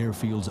Luftwaffe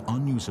airfields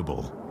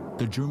unusable,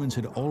 the Germans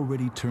had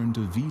already turned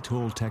to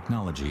VTOL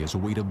technology as a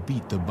way to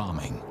beat the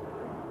bombing.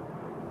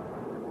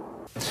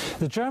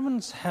 The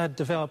Germans had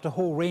developed a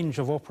whole range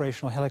of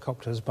operational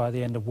helicopters by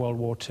the end of World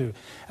War II,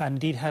 and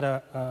indeed had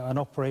an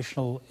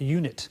operational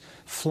unit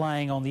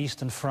flying on the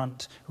Eastern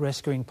Front,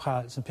 rescuing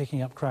pilots and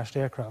picking up crashed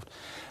aircraft.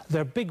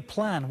 Their big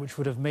plan, which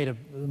would have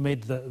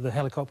made the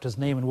helicopter's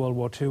name in World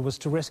War II, was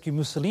to rescue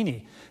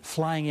Mussolini,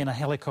 flying in a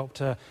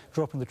helicopter,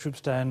 dropping the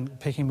troops down,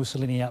 picking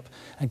Mussolini up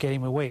and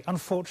getting him away.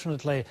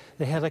 Unfortunately,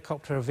 the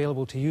helicopter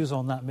available to use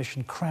on that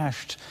mission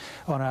crashed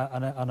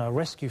on a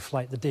rescue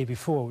flight the day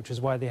before, which is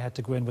why they had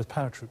to go in with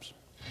paratroops.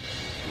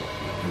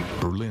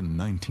 Berlin,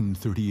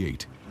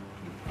 1938.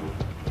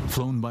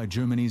 Flown by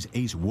Germany's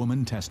ace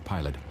woman test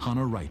pilot,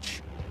 Hanna Reitsch,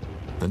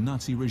 the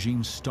Nazi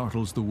regime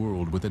startles the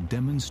world with a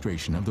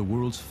demonstration of the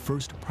world's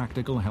first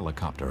practical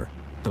helicopter,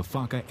 the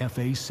Focke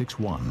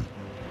Fa-61.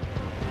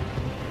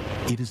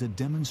 It is a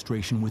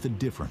demonstration with a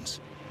difference.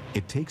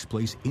 It takes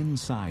place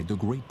inside the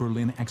Great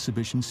Berlin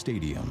Exhibition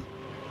Stadium.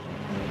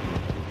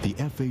 The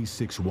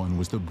Fa-61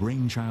 was the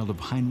brainchild of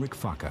Heinrich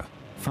Focke,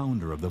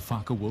 founder of the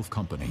Focke-Wulf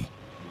Company.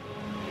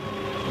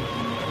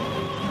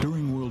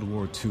 During World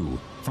War II,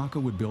 Focke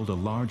would build a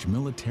large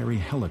military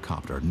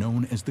helicopter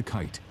known as the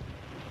Kite.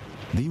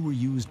 They were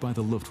used by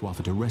the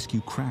Luftwaffe to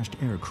rescue crashed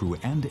aircrew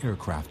and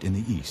aircraft in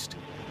the East.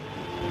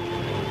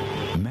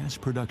 Mass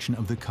production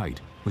of the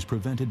Kite was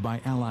prevented by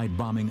Allied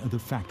bombing of the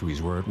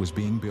factories where it was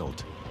being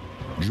built.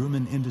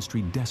 German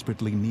industry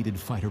desperately needed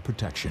fighter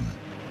protection.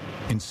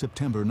 In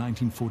September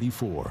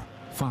 1944,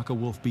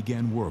 Focke-Wulf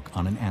began work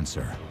on an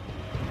answer.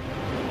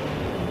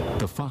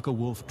 The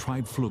Focke-Wulf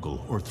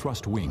Treibflügel, or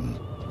thrust wing,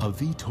 a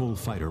VTOL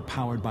fighter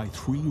powered by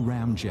 3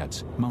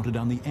 ramjets mounted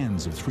on the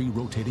ends of 3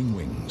 rotating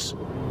wings.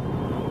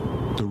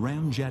 The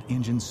ramjet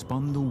engine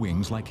spun the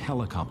wings like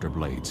helicopter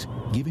blades,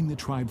 giving the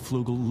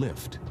Treibflügel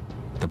lift.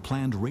 The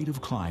planned rate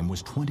of climb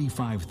was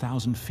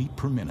 25,000 feet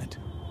per minute.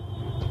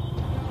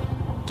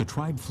 The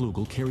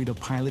Treibflügel carried a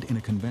pilot in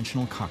a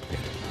conventional cockpit.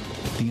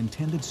 The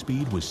intended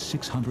speed was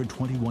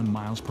 621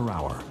 miles per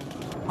hour.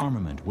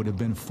 Armament would have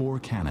been 4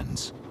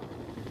 cannons.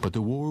 But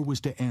the war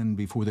was to end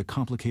before the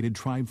complicated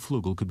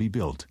Treibflügel could be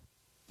built,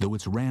 though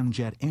its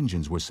ramjet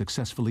engines were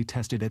successfully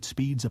tested at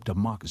speeds up to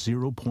Mach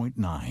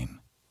 0.9.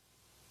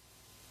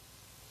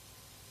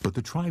 But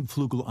the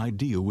Treibflügel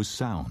idea was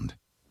sound.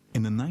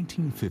 In the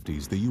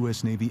 1950s, the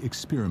U.S. Navy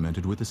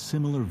experimented with a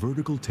similar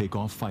vertical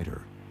takeoff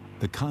fighter,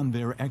 the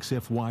Convair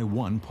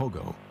XFY-1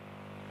 Pogo.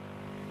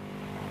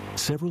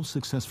 Several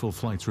successful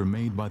flights were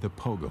made by the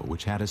Pogo,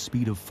 which had a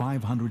speed of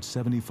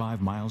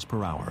 575 miles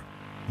per hour,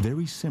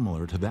 very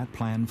similar to that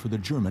planned for the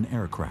German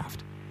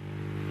aircraft.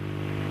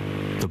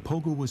 The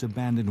Pogo was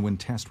abandoned when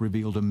tests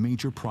revealed a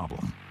major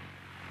problem.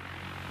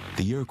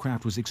 The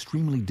aircraft was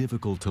extremely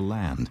difficult to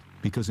land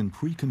because in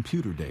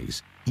pre-computer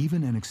days,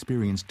 even an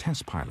experienced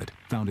test pilot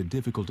found it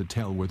difficult to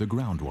tell where the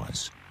ground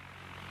was.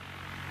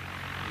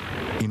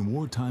 In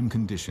wartime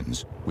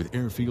conditions, with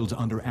airfields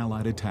under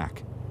Allied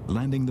attack,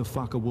 landing the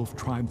Focke-Wulf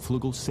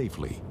Treibflügel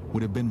safely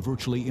would have been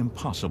virtually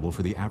impossible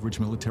for the average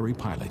military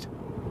pilot.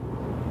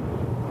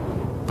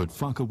 But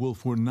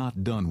Focke-Wulf were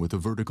not done with the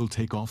vertical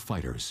takeoff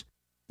fighters.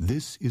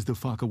 This is the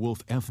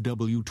Focke-Wulf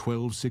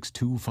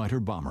FW-1262 fighter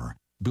bomber,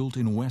 built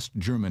in West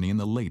Germany in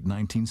the late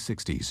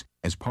 1960s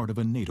as part of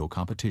a NATO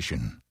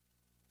competition.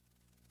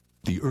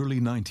 The early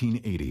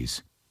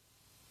 1980s.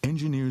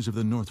 Engineers of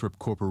the Northrop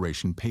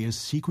Corporation pay a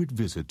secret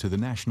visit to the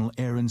National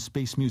Air and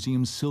Space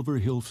Museum's Silver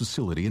Hill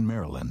facility in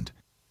Maryland.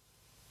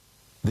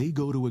 They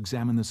go to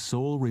examine the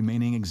sole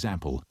remaining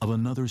example of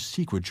another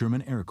secret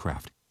German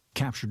aircraft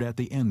captured at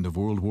the end of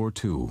World War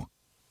II.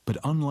 But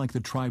unlike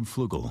the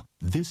Treibflügel,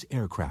 this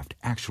aircraft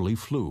actually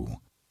flew.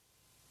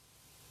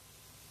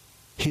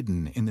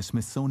 Hidden in the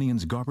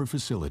Smithsonian's Garber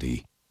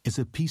facility is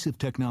a piece of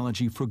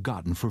technology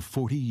forgotten for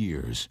 40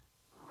 years.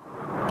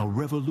 A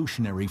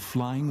revolutionary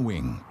flying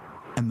wing,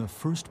 and the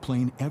first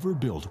plane ever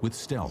built with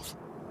stealth,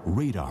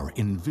 radar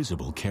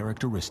invisible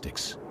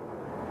characteristics.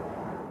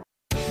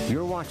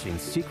 You're watching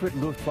secret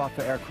Luftwaffe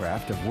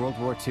aircraft of World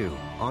War II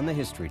on the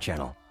History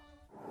Channel.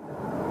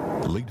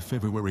 Late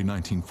February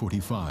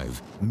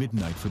 1945,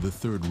 midnight for the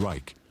Third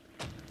Reich.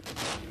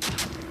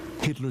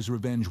 Hitler's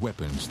revenge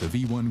weapons, the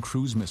V-1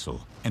 cruise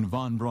missile and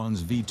von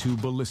Braun's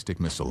V-2 ballistic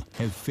missile,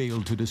 have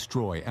failed to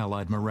destroy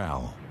Allied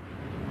morale.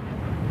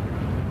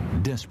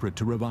 Desperate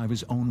to revive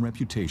his own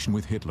reputation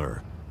with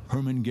Hitler,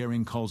 Hermann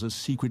Goering calls a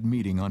secret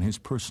meeting on his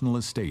personal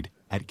estate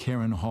at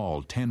Karen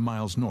Hall, 10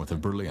 miles north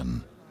of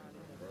Berlin.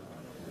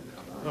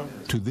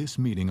 To this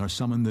meeting are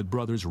summoned the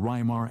brothers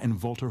Reimar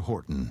and Walter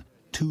Horten,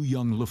 2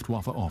 young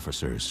Luftwaffe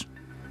officers.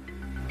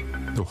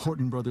 The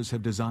Horten brothers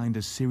have designed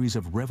a series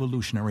of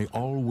revolutionary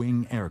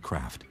all-wing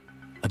aircraft,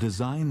 a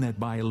design that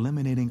by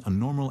eliminating a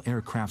normal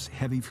aircraft's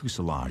heavy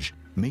fuselage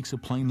makes a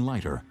plane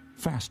lighter,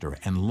 faster,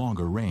 and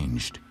longer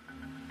ranged.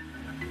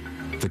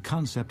 The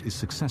concept is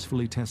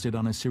successfully tested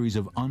on a series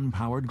of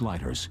unpowered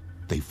gliders.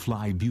 They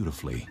fly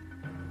beautifully.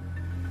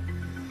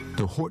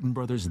 The Horten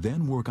brothers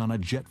then work on a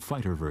jet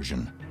fighter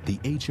version, the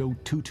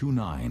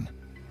HO-229.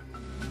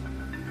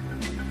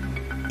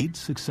 It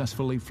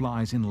successfully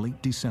flies in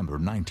late December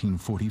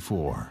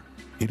 1944.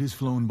 It is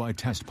flown by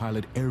test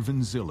pilot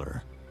Erwin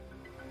Ziller.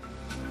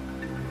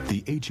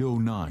 The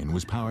HO-9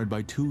 was powered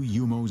by 2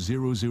 UMO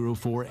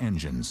 004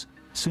 engines,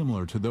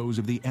 similar to those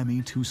of the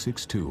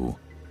Me-262.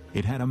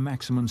 It had a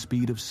maximum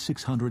speed of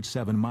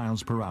 607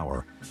 miles per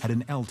hour at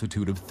an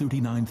altitude of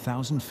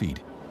 39,000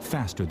 feet,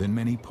 faster than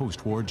many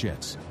post-war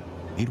jets.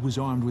 It was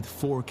armed with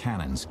 4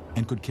 cannons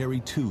and could carry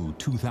 2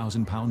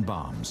 2,000-pound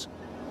bombs.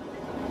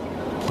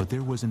 But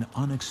there was an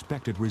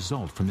unexpected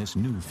result from this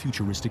new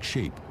futuristic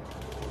shape.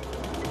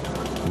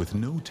 With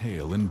no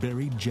tail and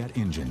buried jet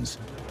engines,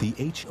 the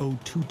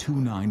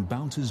HO-229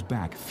 bounces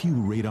back few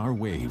radar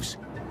waves.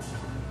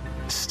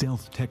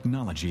 Stealth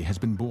technology has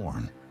been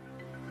born.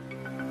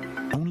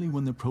 Only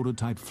when the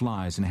prototype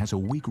flies and has a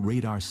weak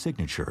radar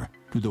signature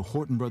do the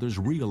Horten brothers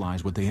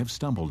realize what they have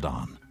stumbled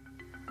on.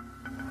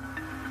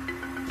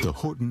 The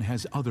Horten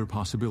has other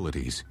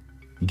possibilities.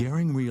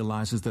 Goering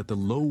realizes that the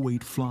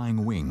low-weight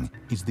flying wing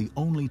is the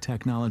only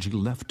technology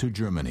left to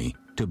Germany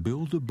to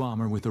build a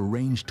bomber with a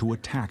range to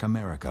attack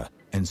America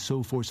and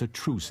so force a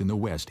truce in the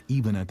West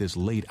even at this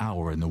late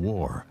hour in the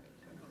war.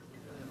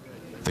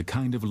 The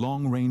kind of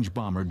long-range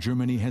bomber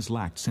Germany has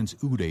lacked since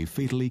Ude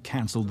fatally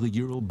canceled the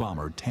Ural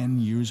bomber 10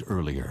 years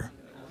earlier.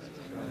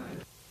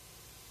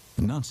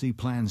 Nazi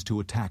plans to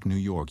attack New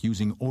York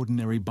using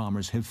ordinary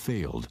bombers have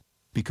failed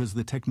because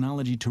the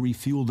technology to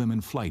refuel them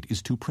in flight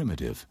is too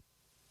primitive.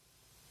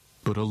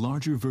 But a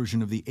larger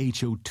version of the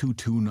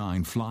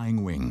HO-229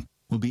 flying wing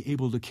will be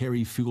able to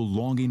carry fuel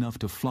long enough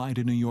to fly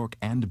to New York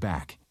and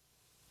back.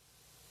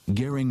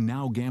 Goering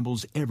now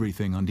gambles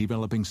everything on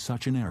developing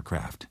such an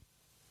aircraft.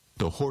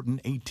 The Horten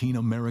 18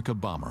 America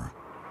bomber.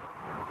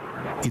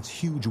 Its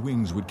huge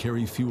wings would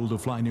carry fuel to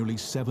fly nearly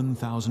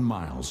 7,000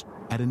 miles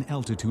at an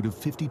altitude of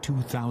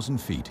 52,000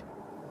 feet.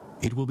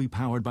 It will be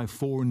powered by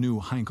 4 new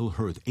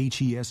Heinkel-Herth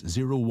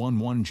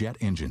HES-011 jet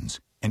engines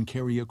and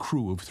carry a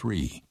crew of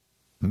 3.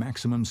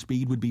 Maximum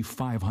speed would be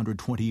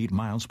 528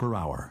 miles per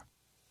hour.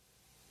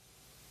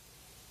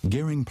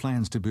 Goering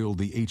plans to build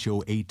the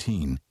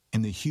HO-18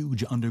 in the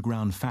huge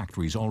underground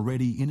factories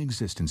already in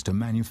existence to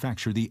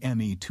manufacture the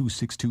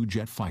Me-262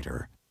 jet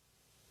fighter.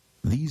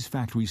 These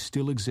factories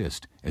still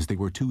exist as they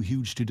were too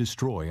huge to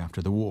destroy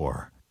after the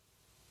war.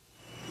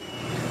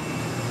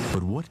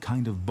 But what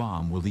kind of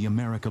bomb will the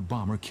America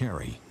bomber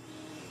carry?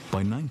 By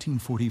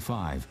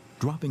 1945,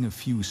 dropping a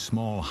few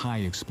small,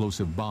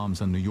 high-explosive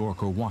bombs on New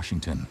York or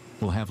Washington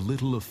will have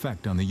little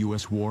effect on the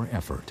U.S. war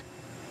effort.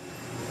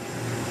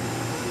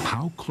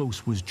 How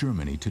close was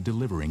Germany to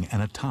delivering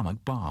an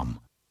atomic bomb?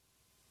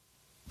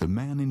 The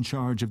man in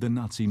charge of the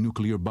Nazi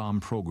nuclear bomb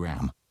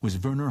program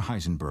was Werner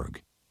Heisenberg.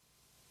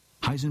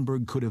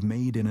 Heisenberg could have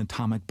made an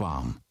atomic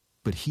bomb,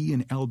 but he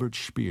and Albert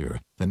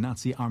Speer, the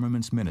Nazi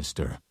armaments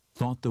minister,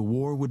 thought the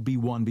war would be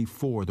won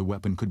before the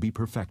weapon could be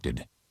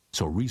perfected,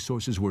 so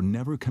resources were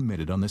never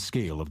committed on the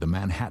scale of the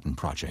Manhattan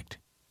Project.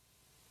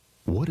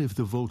 What if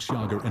the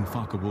Volksjager and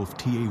Focke-Wulf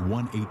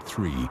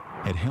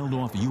TA-183 had held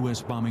off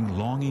U.S. bombing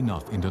long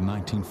enough into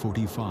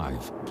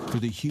 1945 for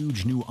the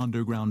huge new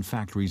underground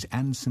factories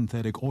and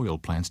synthetic oil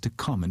plants to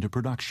come into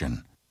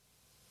production?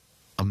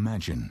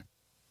 Imagine.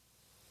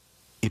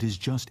 It is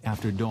just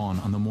after dawn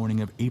on the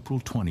morning of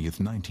April 20th,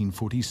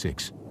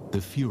 1946, the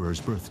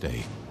Führer's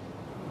birthday.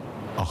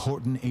 A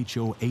Horten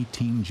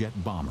HO-18 jet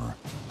bomber,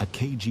 a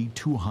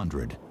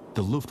KG-200,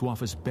 the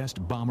Luftwaffe's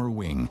best bomber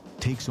wing,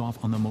 takes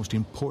off on the most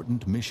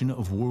important mission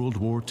of World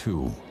War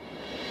II.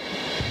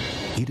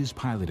 It is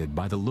piloted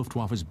by the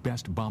Luftwaffe's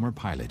best bomber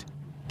pilot,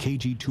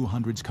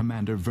 KG-200's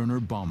commander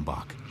Werner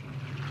Baumbach.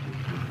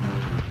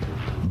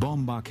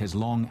 Baumbach has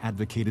long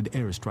advocated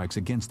airstrikes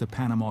against the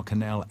Panama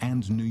Canal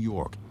and New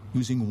York,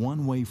 using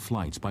one-way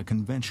flights by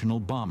conventional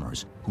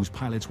bombers whose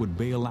pilots would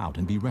bail out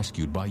and be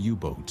rescued by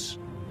U-boats.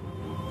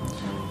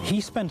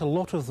 He spent a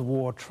lot of the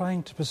war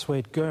trying to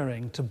persuade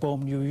Goering to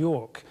bomb New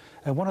York.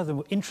 And one of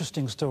the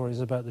interesting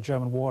stories about the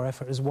German war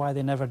effort is why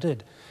they never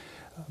did.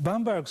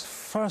 Baumbach's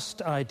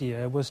first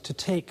idea was to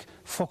take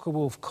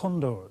Focke-Wulf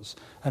Condors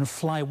and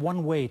fly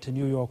one way to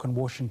New York and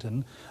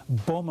Washington,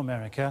 bomb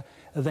America,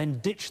 then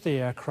ditch the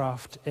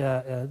aircraft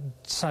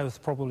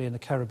south, probably in the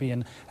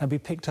Caribbean, and be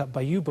picked up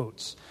by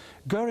U-boats.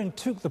 Goering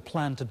took the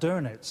plan to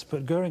Dönitz,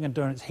 but Goering and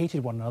Dönitz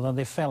hated one another, and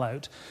they fell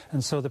out,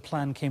 and so the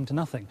plan came to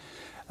nothing.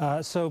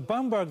 So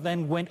Baumbach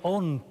then went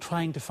on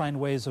trying to find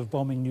ways of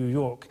bombing New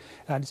York,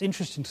 and it's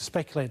interesting to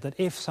speculate that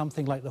if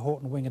something like the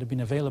Horten wing had been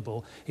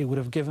available, it would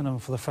have given him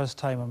for the first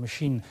time a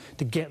machine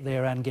to get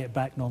there and get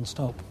back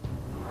non-stop.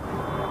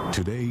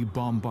 Today,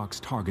 Baumbach's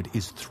target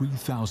is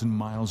 3,000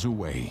 miles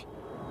away.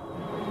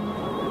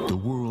 The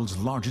world's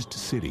largest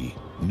city,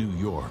 New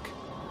York.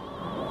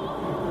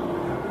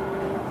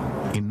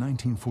 In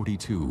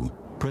 1942,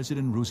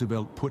 President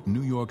Roosevelt put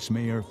New York's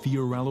mayor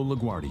Fiorello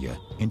LaGuardia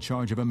in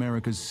charge of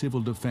America's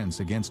civil defense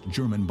against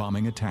German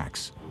bombing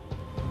attacks.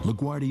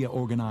 LaGuardia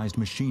organized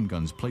machine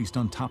guns placed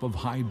on top of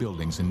high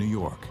buildings in New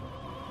York.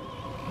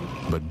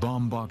 But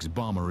Baumbach's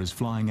bomber is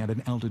flying at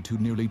an altitude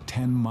nearly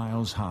 10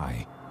 miles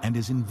high and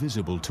is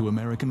invisible to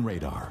American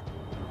radar.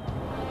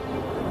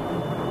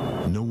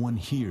 No one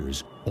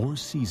hears or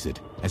sees it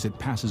as it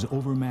passes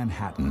over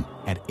Manhattan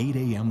at 8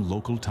 a.m.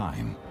 local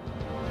time.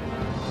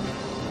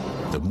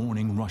 The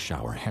morning rush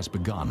hour has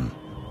begun.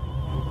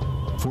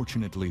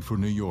 Fortunately for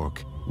New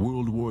York,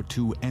 World War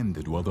II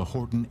ended while the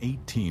Horten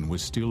 18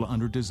 was still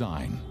under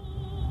design.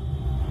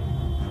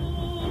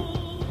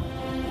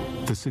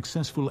 The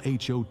successful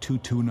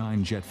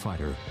HO-229 jet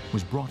fighter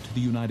was brought to the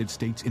United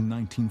States in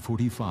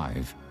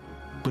 1945,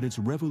 but its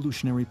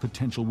revolutionary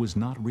potential was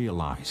not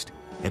realized.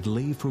 It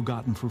lay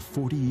forgotten for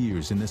 40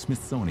 years in the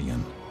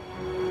Smithsonian.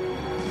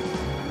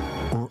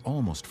 Or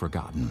almost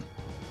forgotten.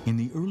 In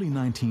the early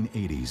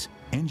 1980s,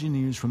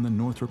 engineers from the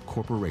Northrop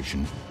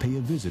Corporation pay a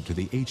visit to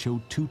the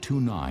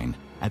HO-229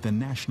 at the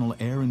National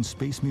Air and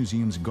Space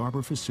Museum's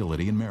Garber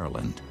facility in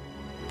Maryland.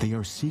 They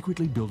are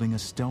secretly building a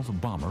stealth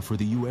bomber for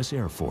the U.S.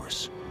 Air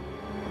Force.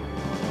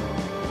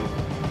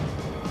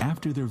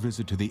 After their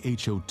visit to the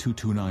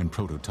HO-229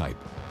 prototype,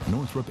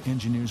 Northrop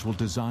engineers will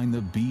design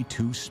the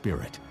B-2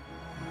 Spirit.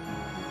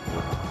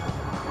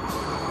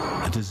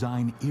 A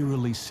design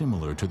eerily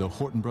similar to the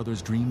Horten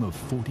brothers' dream of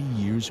 40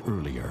 years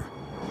earlier.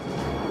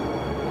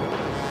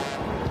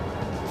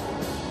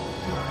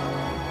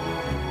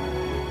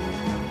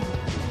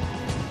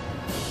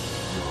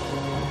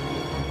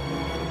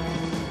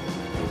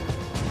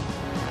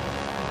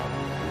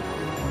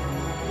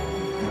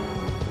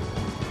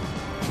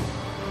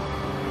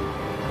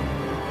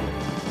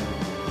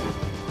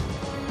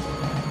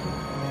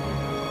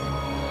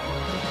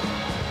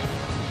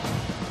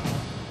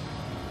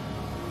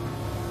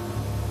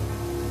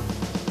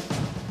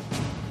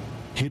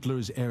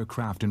 Hitler's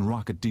aircraft and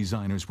rocket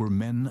designers were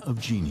men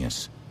of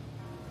genius.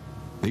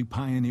 They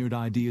pioneered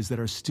ideas that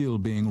are still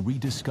being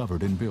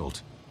rediscovered and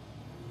built.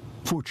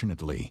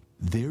 Fortunately,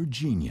 their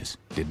genius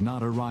did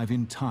not arrive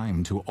in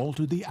time to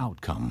alter the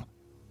outcome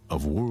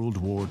of World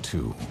War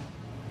II.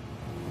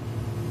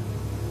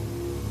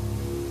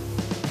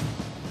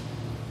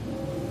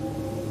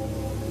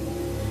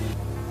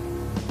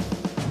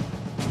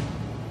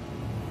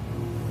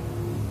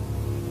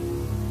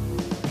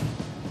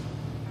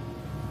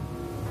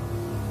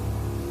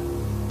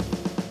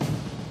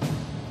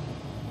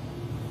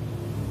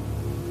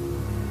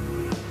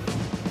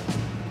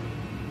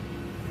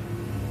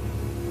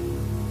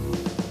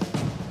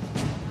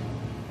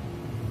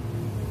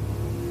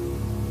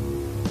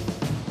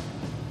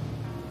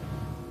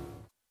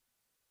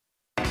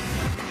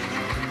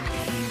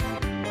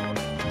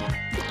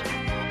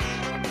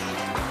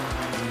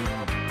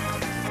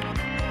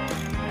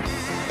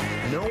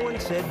 No one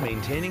said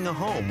maintaining a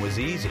home was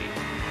easy.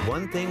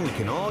 One thing we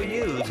can all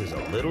use is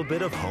a little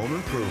bit of home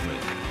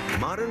improvement.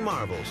 Modern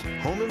Marvels,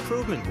 Home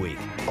Improvement Week,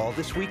 all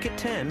this week at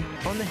 10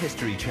 on the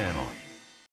History Channel.